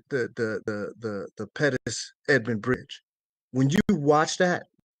Pettus Edmund Bridge, when you watched that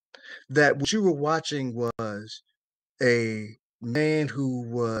what you were watching was a man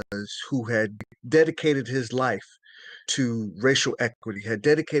who had dedicated his life to racial equity, had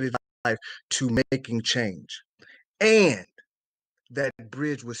dedicated life to making change, and that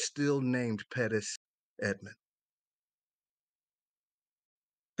bridge was still named Pettus Edmund.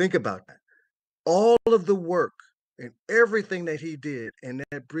 Think about that. All of the work and everything that he did, and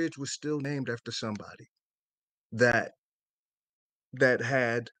that bridge was still named after somebody that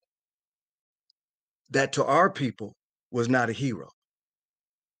had that to our people was not a hero.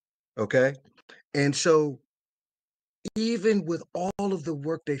 Okay? And so even with all of the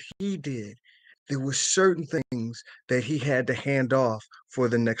work that he did, there were certain things that he had to hand off for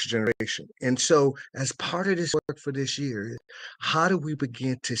the next generation. And so as part of this work for this year, how do we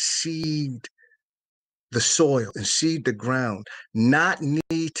begin to seed the soil and seed the ground, not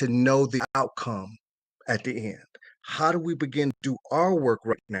need to know the outcome at the end? How do we begin to do our work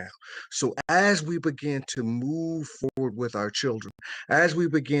right now? So as we begin to move forward with our children, as we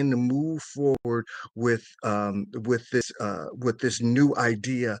begin to move forward with this new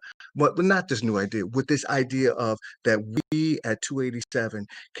idea, but not this new idea, with this idea of that we at 287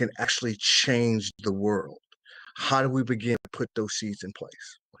 can actually change the world. How do we begin to put those seeds in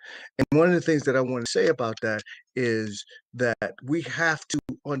place? And one of the things that I want to say about that is that we have to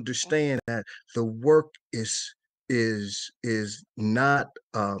understand that the work is not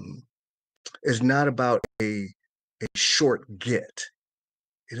about a short get.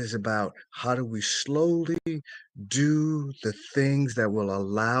 It is about how do we slowly do the things that will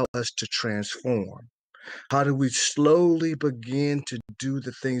allow us to transform. How do we slowly begin to do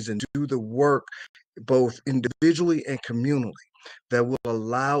the things and do the work both individually and communally that will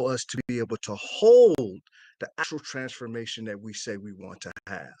allow us to be able to hold the actual transformation that we say we want to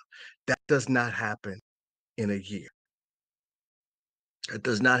have. That does not happen in a year. It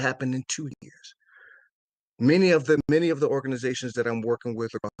does not happen in 2 years. Many of the organizations that I'm working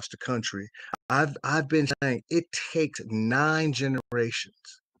with across the country, I've been saying it takes 9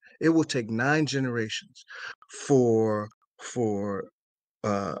 generations. It will take 9 generations for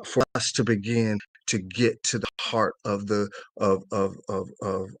us to begin to get to the heart of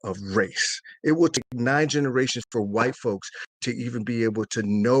race. It will take 9 generations for white folks to even be able to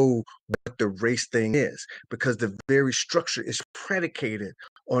know what the race thing is, because the very structure is predicated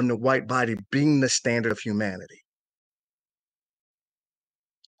on the white body being the standard of humanity.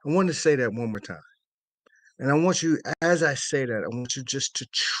 I want to say that one more time. And I want you, as I say that, I want you just to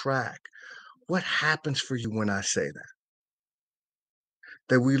track what happens for you when I say that.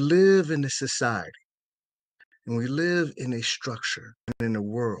 That we live in a society and we live in a structure and in a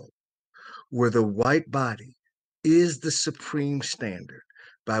world where the white body is the supreme standard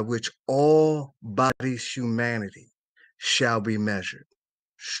by which all bodies' humanity shall be measured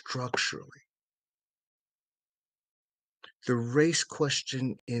structurally. The race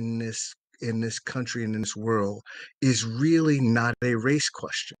question in this country and in this world is really not a race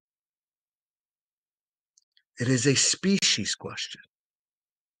question. It is a species question.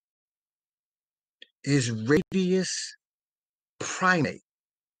 Is Radius primate?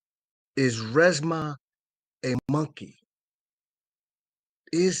 Is Resma a monkey?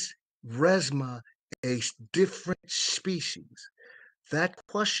 Is Resma a different species? That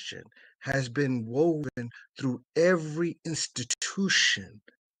question has been woven through every institution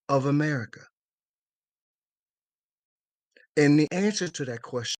of America. And the answer to that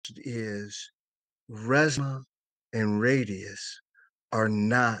question is resma and radius are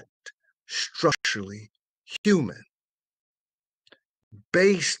not structurally human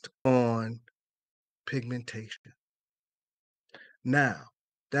based on pigmentation. Now,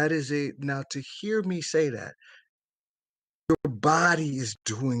 now to hear me say that, your body is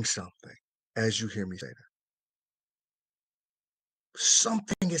doing something as you hear me say that.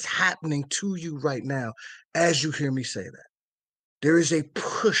 Something is happening to you right now as you hear me say that. There is a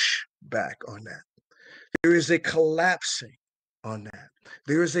push back on that. There is a collapsing on that.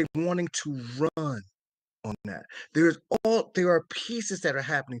 There is a wanting to run on that. There are pieces that are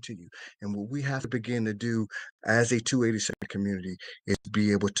happening to you. And what we have to begin to do as a 287 community is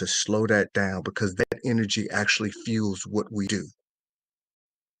be able to slow that down, because that energy actually fuels what we do.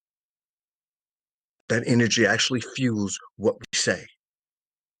 That energy actually fuels what we say.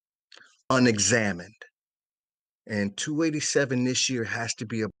 Unexamined. And 287 this year has to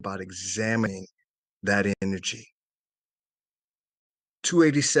be about examining that energy.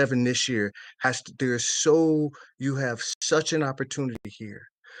 287 this year you have such an opportunity here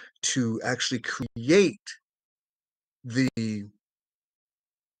to actually create the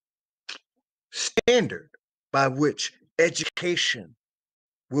standard by which education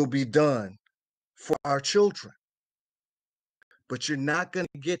will be done for our children. But you're not going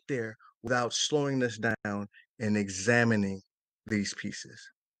to get there without slowing this down and examining these pieces.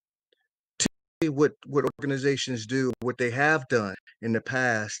 What organizations do, what they have done in the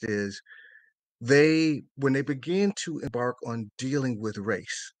past is when they begin to embark on dealing with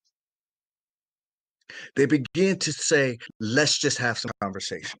race, they begin to say, let's just have some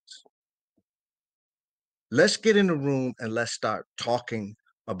conversations. Let's get in the room and let's start talking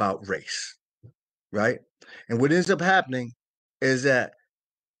about race, right? And what ends up happening is that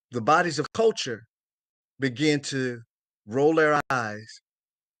the bodies of culture begin to roll their eyes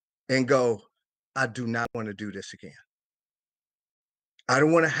and go, I do not want to do this again. I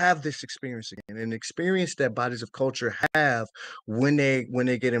don't want to have this experience again. An experience that bodies of culture have when they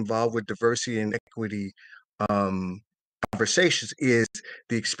get involved with diversity and equity conversations is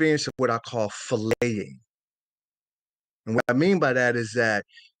the experience of what I call filleting. And what I mean by that is that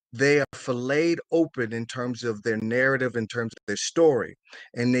they are filleted open in terms of their narrative, in terms of their story,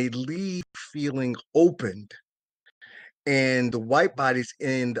 and they leave feeling opened. And the white bodies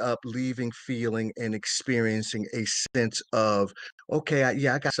end up leaving feeling and experiencing a sense of, okay,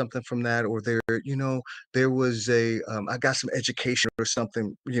 I got something from that, or there was I got some education or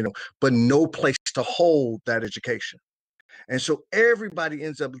something, but no place to hold that education. And so everybody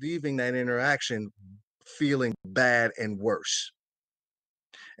ends up leaving that interaction feeling bad and worse.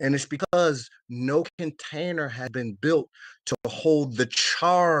 And it's because no container has been built to hold the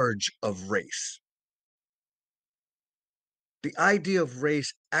charge of race. The idea of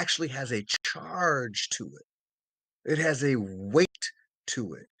race actually has a charge to it. It has a weight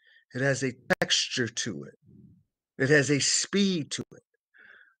to it. It has a texture to it. It has a speed to it.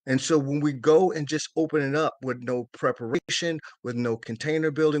 And so when we go and just open it up with no preparation, with no container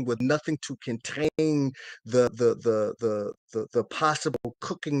building, with nothing to contain the possible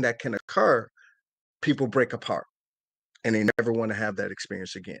cooking that can occur, people break apart and they never want to have that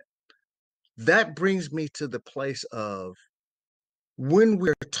experience again. That brings me to the place of, when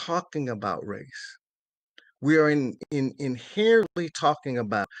we're talking about race, we are inherently talking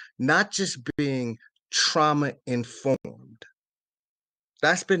about not just being trauma informed.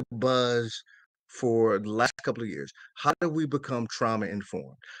 That's been buzz for the last couple of years. How do we become trauma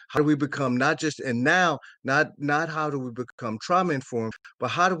informed? How do we become not how do we become trauma informed, but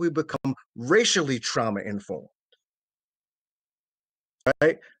how do we become racially trauma informed?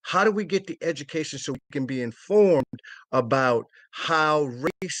 Right? How do we get the education so we can be informed about how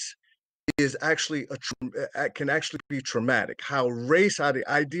race is actually can actually be traumatic? How the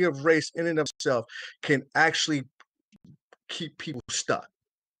idea of race in and of itself can actually keep people stuck.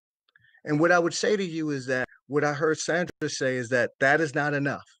 And what I would say to you is that what I heard Sandra say is that is not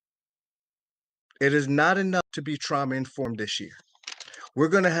enough. It is not enough to be trauma informed this year. We're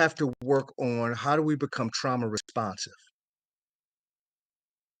going to have to work on how do we become trauma responsive.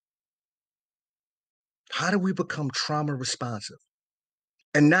 How do we become trauma responsive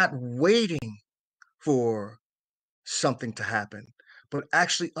and not waiting for something to happen, but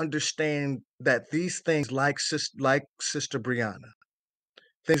actually understand that these things like Sister Breonna,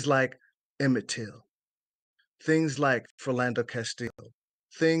 things like Emmett Till, things like Philando Castile,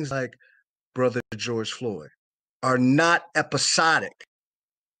 things like Brother George Floyd are not episodic.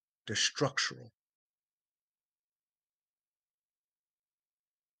 they're structural.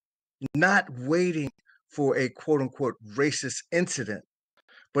 Not waiting for a quote unquote racist incident,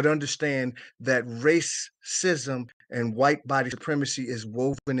 but understand that racism and white body supremacy is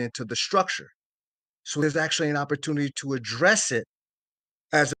woven into the structure. So there's actually an opportunity to address it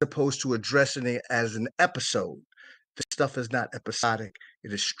as opposed to addressing it as an episode. This stuff is not episodic,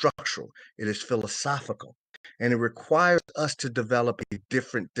 it is structural, it is philosophical, and it requires us to develop a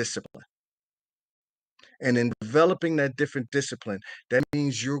different discipline. And in developing that different discipline, that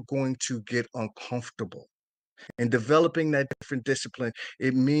means you're going to get uncomfortable. In developing that different discipline,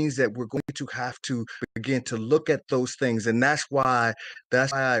 it means that we're going to have to begin to look at those things. And that's why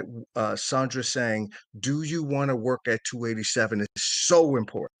Sandra saying, do you want to work at 287 is so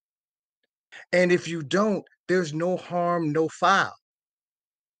important. And if you don't, there's no harm, no foul.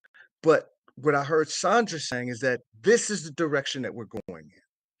 But what I heard Sandra saying is that this is the direction that we're going in.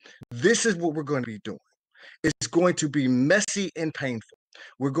 This is what we're going to be doing. It's going to be messy and painful.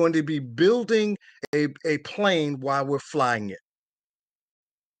 We're going to be building a plane while we're flying it.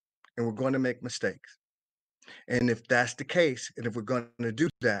 And we're going to make mistakes. And if that's the case, and if we're going to do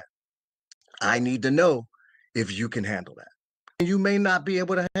that, I need to know if you can handle that. And you may not be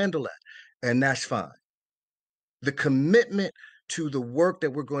able to handle that, and that's fine. The commitment to the work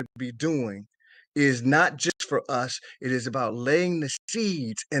that we're going to be doing is not just for us. It is about laying the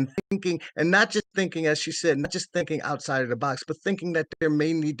seeds and thinking, and not just thinking, as she said, not just thinking outside of the box, but thinking that there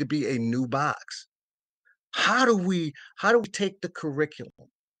may need to be a new box. How do we take the curriculum?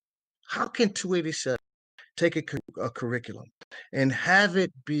 How can 287 take a curriculum and have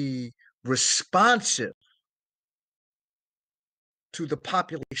it be responsive to the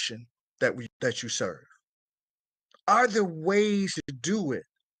population that you serve? Are there ways to do it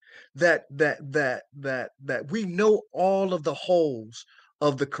that we know all of the holes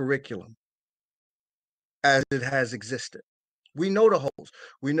of the curriculum as it has existed? We know the holes.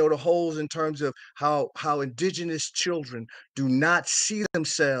 We know the holes in terms of how indigenous children do not see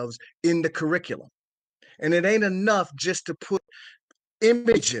themselves in the curriculum. And it ain't enough just to put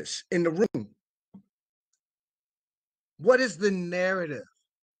images in the room. What is the narrative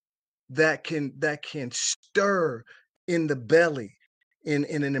that can stir in the belly, in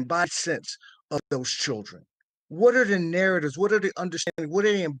an embodied sense, of those children? What are the narratives? What are the understanding? What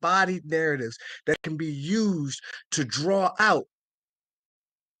are the embodied narratives that can be used to draw out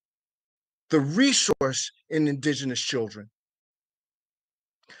the resource in indigenous children,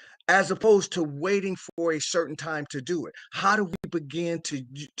 as opposed to waiting for a certain time to do it? How do we begin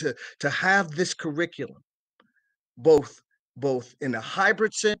to have this curriculum, both in a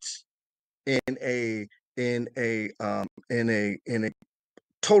hybrid sense, in a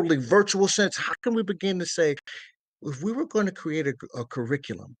totally virtual sense? How can we begin to say, if we were going to create a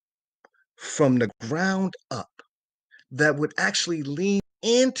curriculum from the ground up that would actually lean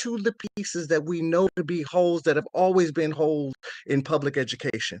into the pieces that we know to be holes that have always been holes in public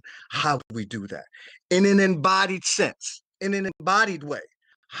education? How do we do that in an embodied sense, in an embodied way?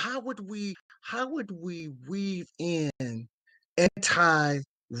 How would we weave in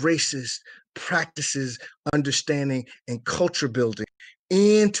anti-racist practices, understanding, and culture building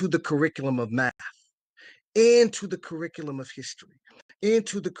into the curriculum of math, into the curriculum of history,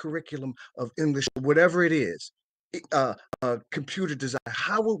 into the curriculum of English, whatever it is, computer design?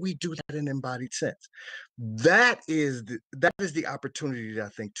 How would we do that in embodied sense? That is the opportunity that I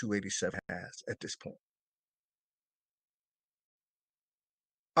think 287 has at this point.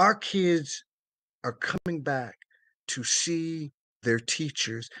 Our kids are coming back to see their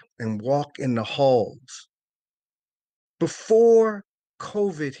teachers and walk in the halls. Before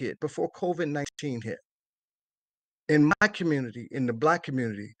COVID hit, before COVID-19 hit, in my community, in the Black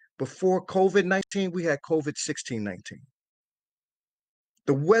community, before COVID-19, we had COVID-16-19.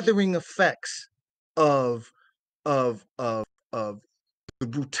 The weathering effects of the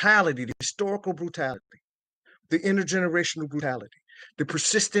brutality, the historical brutality, the intergenerational brutality, the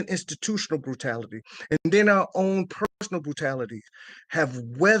persistent institutional brutality, and then our own personal brutalities have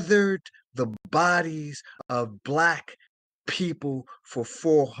weathered the bodies of Black people for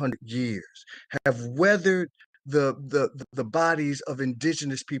 400 years, have weathered the bodies of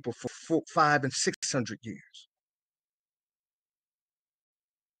indigenous people for 500 and 600 years.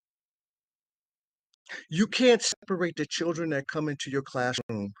 You can't separate the children that come into your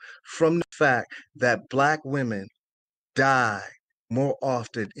classroom from the fact that Black women die more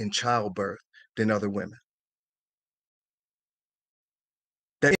often in childbirth than other women.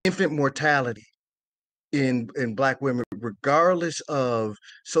 That infant mortality in Black women, regardless of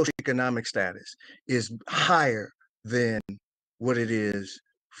socioeconomic status, is higher than what it is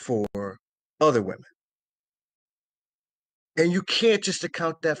for other women. And you can't just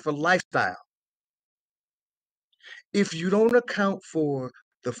account that for lifestyle. If you don't account for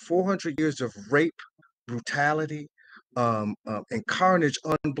the 400 years of rape, brutality, and carnage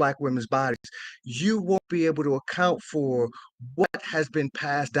on Black women's bodies, you won't be able to account for what has been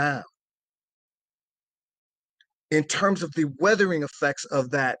passed down in terms of the weathering effects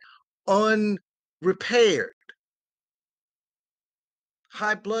of that unrepaired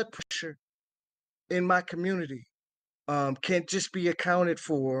high blood pressure in my community can just be accounted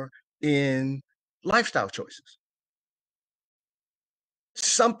for in lifestyle choices.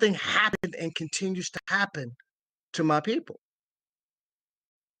 Something happened and continues to happen to my people.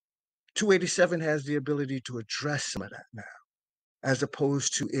 287 has the ability to address some of that now, as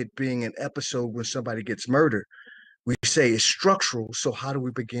opposed to it being an episode when somebody gets murdered. We say it's structural, so how do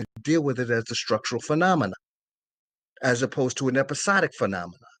we begin to deal with it as a structural phenomenon, as opposed to an episodic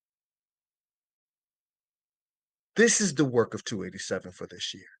phenomenon? This is the work of 287 for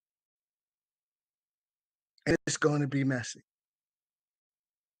this year. And it's going to be messy.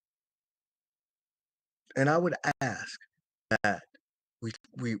 And I would ask that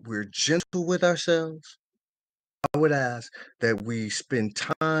we're gentle with ourselves. I would ask that we spend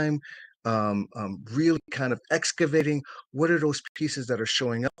time really kind of excavating what are those pieces that are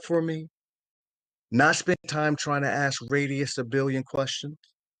showing up for me, not spend time trying to ask Radius a billion questions,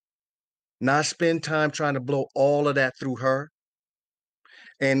 not spend time trying to blow all of that through her.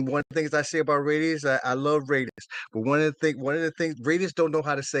 And one of the things I say about Radius, I love Radius, but one of the things, Radius don't know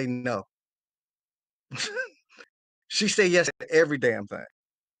how to say no. She say yes to every damn thing,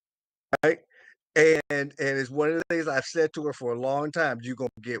 right? And it's one of the things I've said to her for a long time. You're gonna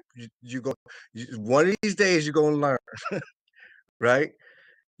get one of these days you're gonna learn, right?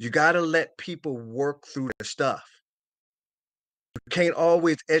 You gotta let people work through their stuff. You can't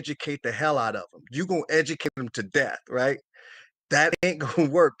always educate the hell out of them. You're gonna educate them to death, right? That ain't gonna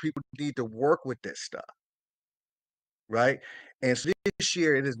work. People need to work with this stuff, right? And so this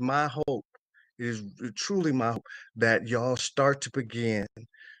year, it is my hope, it is truly my hope that y'all start to begin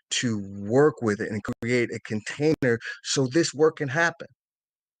to work with it and create a container so this work can happen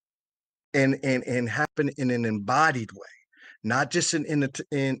and happen in an embodied way, not just in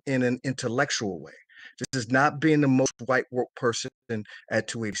an intellectual way. This is not being the most white woke person at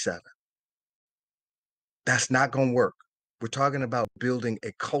 287. That's not going to work. We're talking about building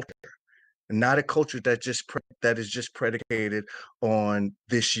a culture, not a culture that is just predicated on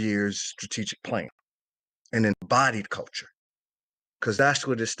this year's strategic plan, an embodied culture. Because that's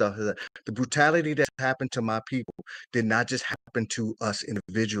what this stuff is. The brutality that happened to my people did not just happen to us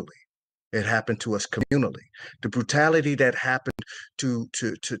individually. It happened to us communally. The brutality that happened to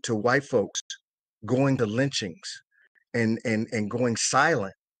white folks going to lynchings and going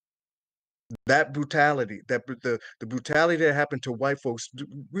silent. That brutality, the brutality that happened to white folks,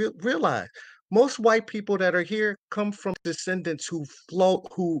 realize most white people that are here come from descendants who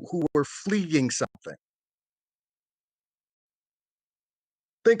were fleeing something.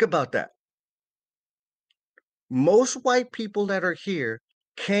 Think about that. Most white people that are here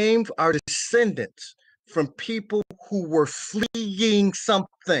are descendants from people who were fleeing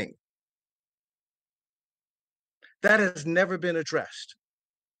something. That has never been addressed.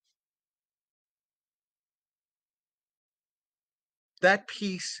 That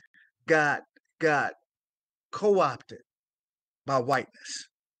piece got co-opted by whiteness.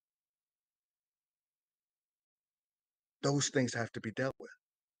 Those things have to be dealt with.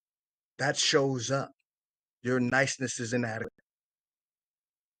 That shows up. Your niceness is inadequate.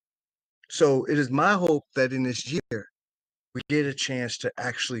 So it is my hope that in this year, we get a chance to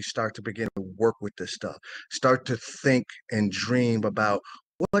actually start to begin to work with this stuff, start to think and dream about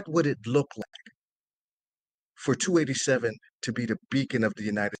what would it look like for 287 to be the beacon of the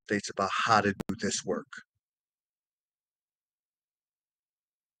United States about how to do this work.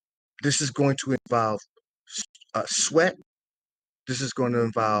 This is going to involve sweat. This is going to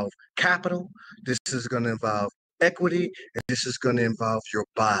involve capital. This is going to involve equity. And this is going to involve your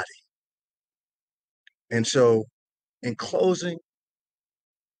body. And so in closing,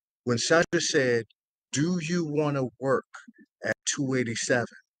 when Sandra said, do you want to work at 287?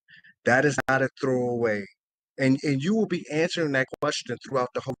 That is not a throwaway. And you will be answering that question throughout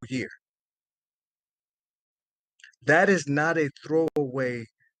the whole year. That is not a throwaway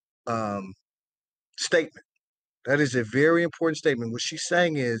statement. That is a very important statement. What she's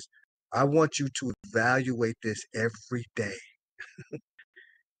saying is, I want you to evaluate this every day.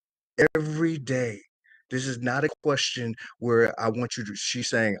 Every day. This is not a question where she's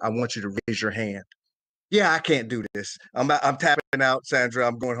saying, I want you to raise your hand. yeah, I can't do this. I'm tapping out, Sandra.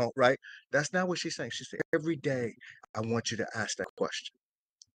 I'm going home, right? That's not what she's saying. She said, every day, I want you to ask that question.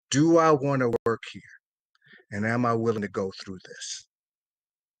 Do I want to work here? And am I willing to go through this?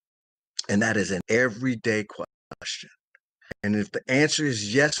 And that is an everyday question. And if the answer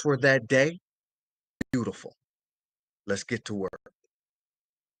is yes for that day, beautiful. Let's get to work.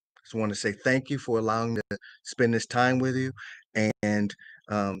 Just want to say thank you for allowing me to spend this time with you. And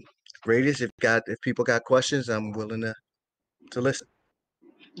Radius, if people got questions, I'm willing to listen.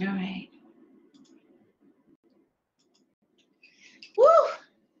 All right. Woo!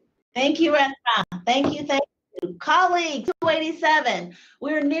 Thank you, Resma. Thank you. Colleague 287,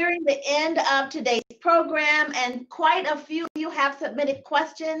 we're nearing the end of today's program, and quite a few of you have submitted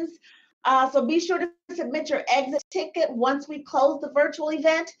questions. So be sure to submit your exit ticket once we close the virtual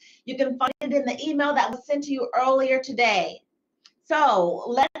event. You can find it in the email that was sent to you earlier today. So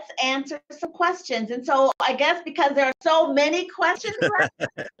let's answer some questions. And so I guess because there are so many questions,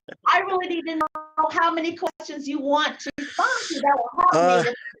 I really need to know how many questions you want to respond to. That will help me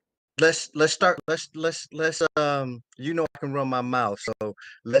with. Let's start. Let's you know I can run my mouth, so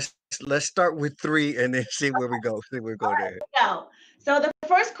let's start with 3 and then see where we go. See where we go there. Go. So the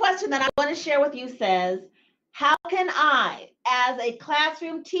first question that I want to share with you says, how can I, as a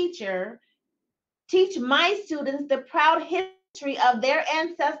classroom teacher, teach my students the proud history of their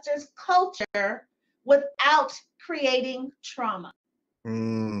ancestors' culture without creating trauma?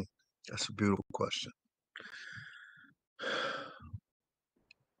 That's a beautiful question.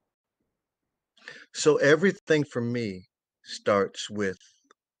 So everything for me starts with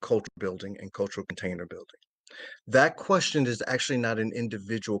culture building and cultural container building. That question is actually not an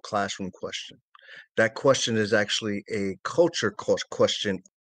individual classroom question. That question is actually a culture question,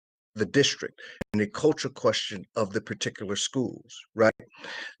 the district, and a culture question of the particular schools, right?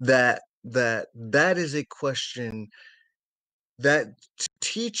 That is a question that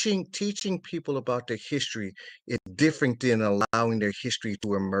teaching people about their history is different than allowing their history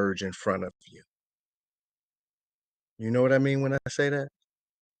to emerge in front of you. You know what I mean when I say that?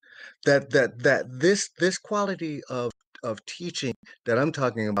 This quality of teaching that I'm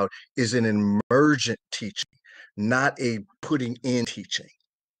talking about is an emergent teaching, not a putting in teaching,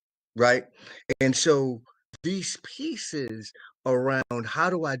 right? And so these pieces around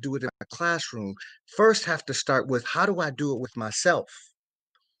how do I do it in my classroom first have to start with how do I do it with myself?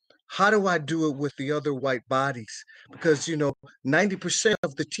 How do I do it with the other white bodies? Because 90%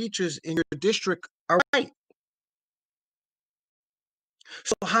 of the teachers in your district are white.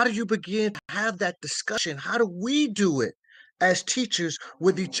 So how do you begin to have that discussion? How do we do it as teachers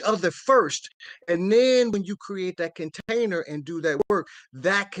with each other first? And then when you create that container and do that work,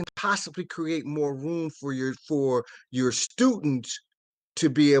 that can possibly create more room for your students to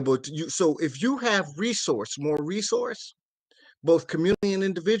be able to so if you have more resource, both community and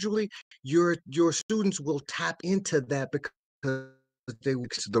individually, your students will tap into that because they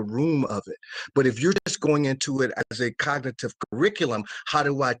the room of it. But if you're just going into it as a cognitive curriculum, how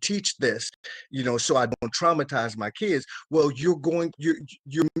do I teach this, so I don't traumatize my kids? Well, you're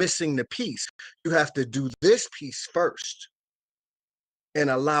missing the piece. You have to do this piece first and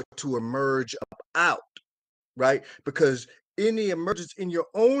allow it to emerge out, right? Because in your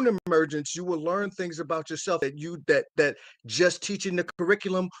own emergence, you will learn things about yourself that just teaching the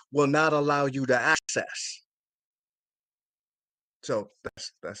curriculum will not allow you to access. So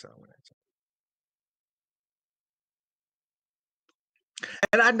that's how I would answer.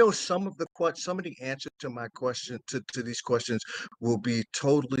 And I know some of the answers to my question to these questions will be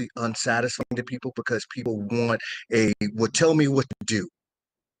totally unsatisfying to people because people want tell me what to do.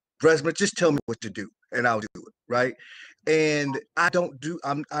 Resma, just tell me what to do and I'll do it, right? And I don't do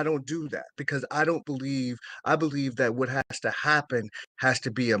that because I believe that what has to happen has to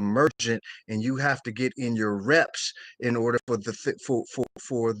be emergent, and you have to get in your reps in order for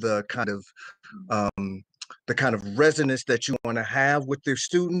the kind of resonance that you want to have with their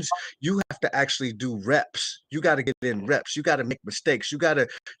students. You have to actually do reps. You got to get in reps. You got to make mistakes. You got to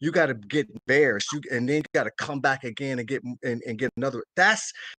get embarrassed. And then you got to come back again and get another.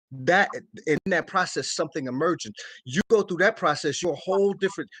 That's that. In that process, something emergent. You go through that process, you're a whole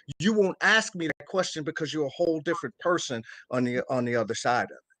different. You won't ask me that question because you're a whole different person on the other side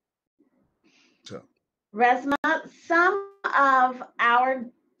of it. So, Resma, some of our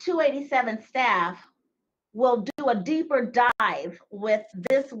 287 staff will do a deeper dive with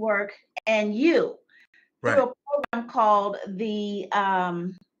this work and you through a program called the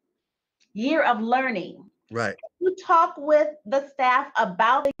Year of Learning. Right. Can you talk with the staff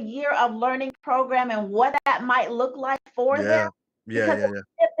about the Year of Learning program and what that might look like for them? Because it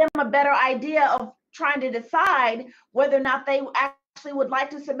give them a better idea of trying to decide whether or not they actually would like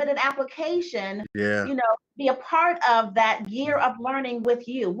to submit an application, Yeah. be a part of that year of learning with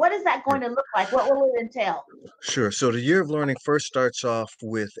you. What is that going to look like? What will it entail? Sure. So the year of learning first starts off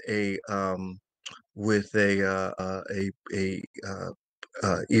with either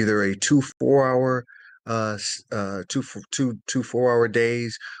a 2 4 hour two 4 hour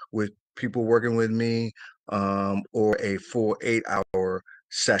days with people working with me, or a full 8 hour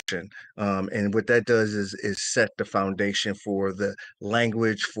session. And what that does is set the foundation for the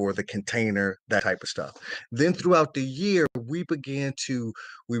language, for the container, that type of stuff. Then throughout the year, we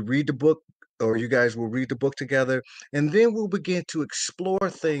read the book, or you guys will read the book together, and then we'll begin to explore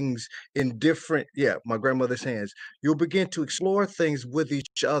things in different, my grandmother's hands. You'll begin to explore things with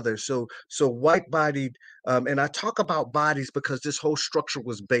each other. So white-bodied, and I talk about bodies because this whole structure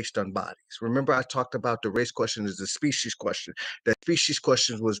was based on bodies. Remember, I talked about the race question is the species question. That species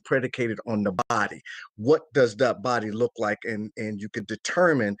question was predicated on the body. What does that body look like? And you could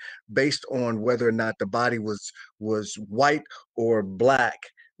determine based on whether or not the body was white or black,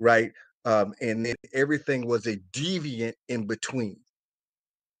 right? And then everything was a deviant in between,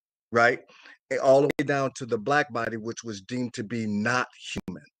 right? All the way down to the black body, which was deemed to be not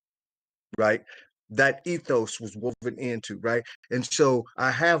human, right? That ethos was woven into, right? And so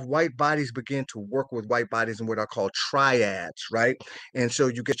I have white bodies begin to work with white bodies in what I call triads, right? And so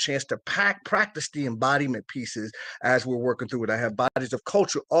you get a chance to practice the embodiment pieces as we're working through it. I have bodies of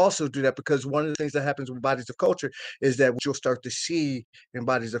culture also do that, because one of the things that happens with bodies of culture is that what you'll start to see in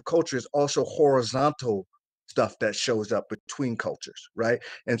bodies of culture is also horizontal stuff that shows up between cultures, right?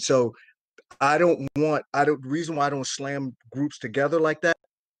 And so the reason why I don't slam groups together like that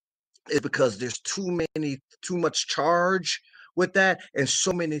is because there's too much charge with that, and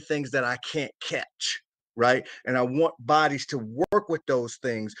so many things that I can't catch, right? And I want bodies to work with those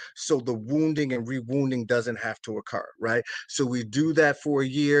things so the wounding and rewounding doesn't have to occur, right? So we do that for a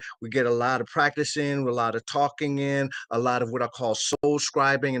year. We get a lot of practice in, a lot of talking in, a lot of what I call soul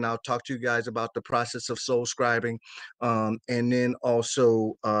scribing, and I'll talk to you guys about the process of soul scribing, and then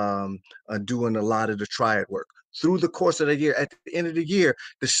also doing a lot of the triad work. Through the course of the year, at the end of the year,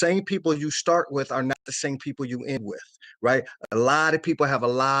 the same people you start with are not the same people you end with, right? A lot of people have a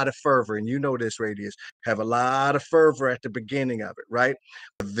lot of fervor, and you know this, Radius, have a lot of fervor at the beginning of it, right?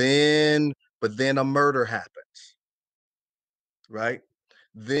 But then a murder happens, right?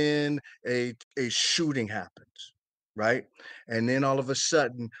 Then a shooting happens, right? And then all of a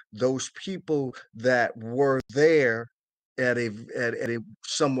sudden, those people that were there at a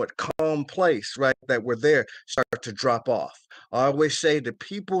somewhat calm place, right, that were there, start to drop off. I always say the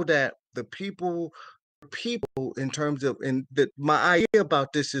people in terms of, and that my idea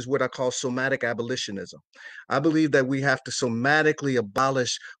about this is what I call somatic abolitionism. I believe that we have to somatically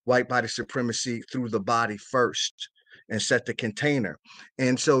abolish white body supremacy through the body first and set the container.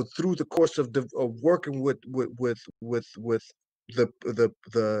 And so through the course of working with the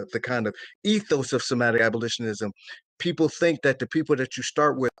kind of ethos of somatic abolitionism, people think that the people that you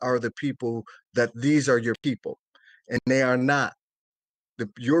start with are the people, that these are your people, and they are not.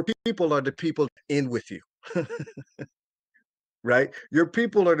 Your people are the people that end with you. Right? Your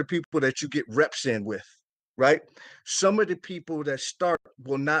people are the people that you get reps in with, right? Some of the people that start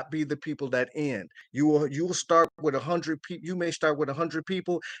will not be the people that end. You will start with 100 people. You may start with 100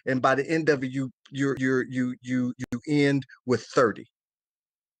 people, and by the end of it, you end with 30.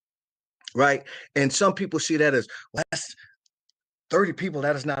 Right? And some people see that as, well, that's 30 people,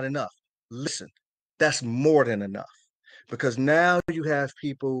 that is not enough. Listen, that's more than enough, because now you have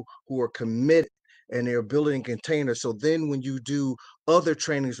people who are committed and they're building containers. So then when you do other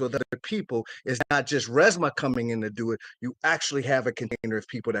trainings with other people, it's not just Resma coming in to do it. You actually have a container of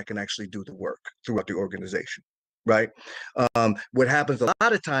people that can actually do the work throughout the organization. Right. What happens a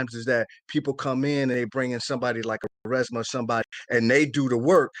lot of times is that people come in and they bring in somebody like a Resma or somebody, and they do the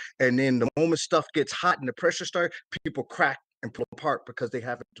work. And then the moment stuff gets hot and the pressure starts, people crack and pull apart because they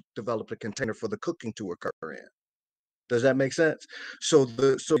haven't developed a container for the cooking to occur in. Does that make sense? So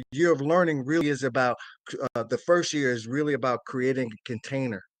the year of learning really is about, the first year is really about creating a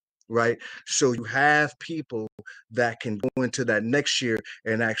container, right? So you have people that can go into that next year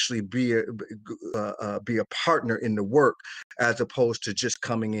and actually be a partner in the work, as opposed to just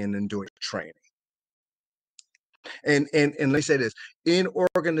coming in and doing training. And let me say this, in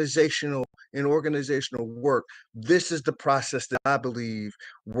organizational work, this is the process that I believe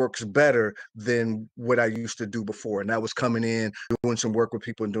works better than what I used to do before. And that was coming in, doing some work with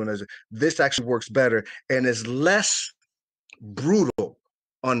people and doing this actually works better and is less brutal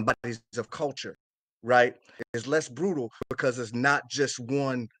on bodies of culture, right? It's less brutal because it's not just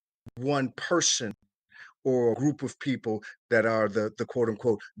one one person or a group of people that are the quote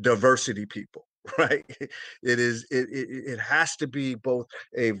unquote diversity people, right? It has to be both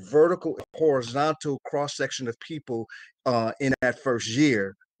a vertical, horizontal cross section of people in that first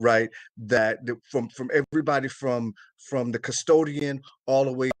year, right? That from everybody from the custodian all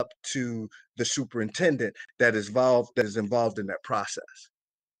the way up to the superintendent that is involved in that process.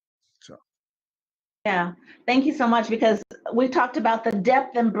 So. Yeah, thank you so much, because we talked about the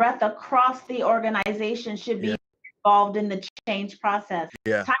depth and breadth across the organization should be involved in the change process.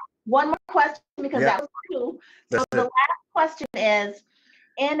 Yeah. One more question, because that was two. So the last question is,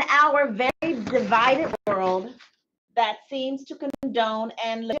 in our very divided world that seems to condone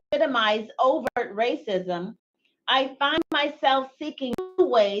and legitimize overt racism, I find myself seeking new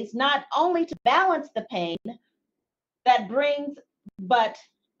ways not only to balance the pain that brings, but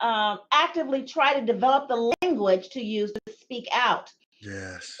actively try to develop the language to use to speak out.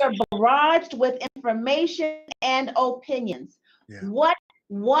 Yes. We're barraged with information and opinions. Yeah. What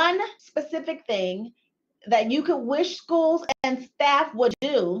one specific thing that you could wish schools and staff would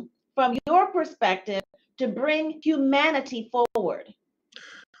do from your perspective to bring humanity forward?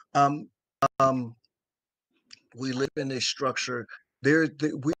 We live in a structure.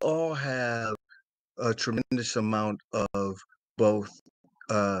 We all have a tremendous amount of both,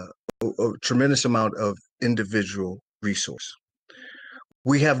 a tremendous amount of individual resource.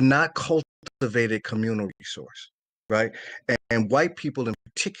 We have not cultivated communal resource, right? And white people in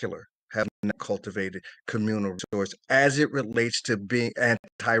particular have not cultivated communal resource as it relates to being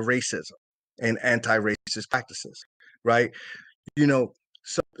anti-racism and anti-racist practices, right? You know,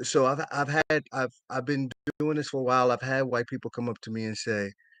 so I've been doing this for a while. I've had white people come up to me and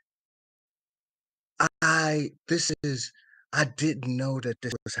say, I didn't know that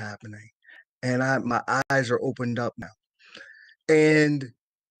this was happening. And my eyes are opened up now. And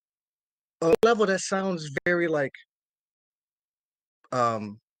on a level that sounds very like,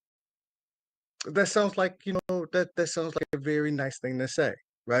 that sounds like, that sounds like a very nice thing to say,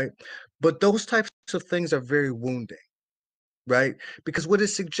 right? But those types of things are very wounding, right? Because what it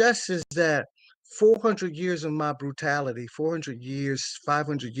suggests is that 400 years of my brutality, 400 years,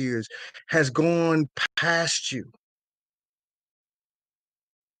 500 years has gone past you.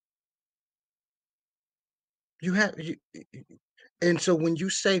 And so when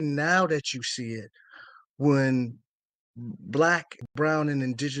you say now that you see it, when Black, brown, and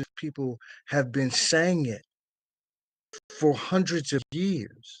indigenous people have been saying it for hundreds of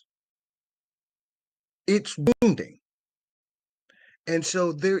years, it's wounding. And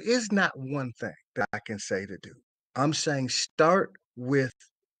so there is not one thing that I can say to do. I'm saying start with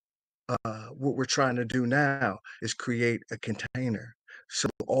what we're trying to do now is create a container. So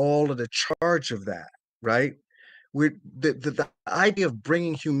all of the charge of that, right? The idea of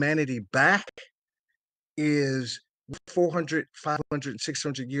bringing humanity back is 400, 500,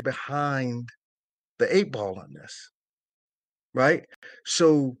 600 years behind the 8 ball on this, right?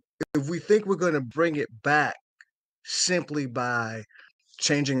 So if we think we're going to bring it back simply by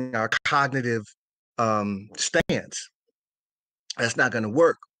changing our cognitive stance, that's not going to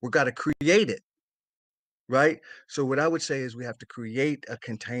work. We've got to create it, right? So what I would say is we have to create a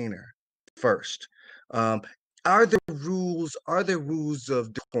container first. Are there rules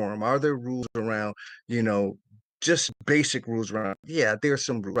of decorum? Are there rules around, just basic rules around? Yeah, there's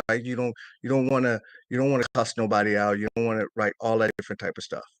some rules, right? You don't want to cuss nobody out. You don't want to write all that different type of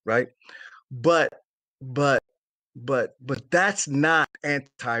stuff, right? But that's not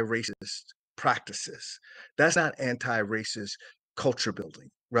anti-racist practices. That's not anti-racist culture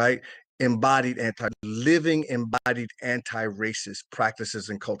building, right? Embodied anti-racist practices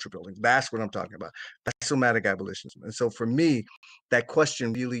and culture building. That's what I'm talking about. That's somatic abolitionism. And so for me, that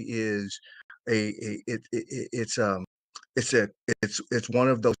question really is it's one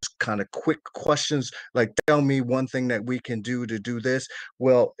of those kind of quick questions, like, tell me one thing that we can do to do this.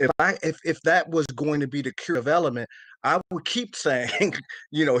 Well, if that was going to be the curative element, I would keep saying,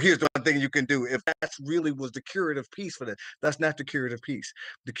 here's the one thing you can do. If that really was the curative piece for this, that's not the curative piece.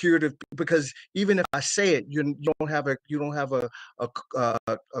 The curative, because even if I say it, you don't have a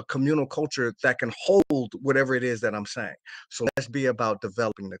communal culture that can hold whatever it is that I'm saying. So let's be about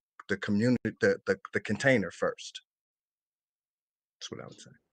developing the community, the container first. That's what I would say.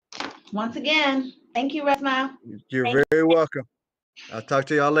 Once again, thank you, Resma. You're very welcome. I'll talk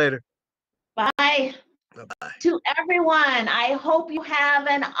to y'all later. Bye. Bye-bye. To everyone, I hope you have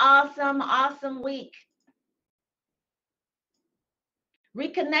an awesome, awesome week.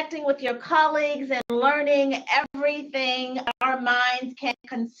 Reconnecting with your colleagues and learning everything our minds can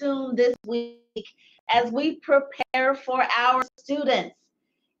consume this week as we prepare for our students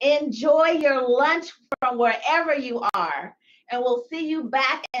Enjoy your lunch from wherever you are. And we'll see you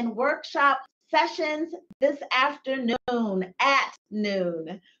back in workshop sessions this afternoon at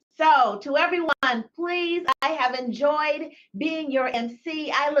noon. So to everyone, please, I have enjoyed being your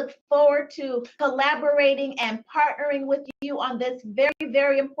MC. I look forward to collaborating and partnering with you on this very,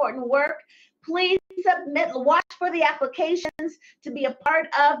 very important work. Please submit, watch for the applications to be a part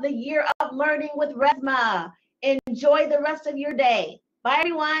of the Year of Learning with RESMA. Enjoy the rest of your day. Bye,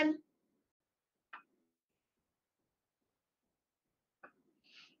 everyone.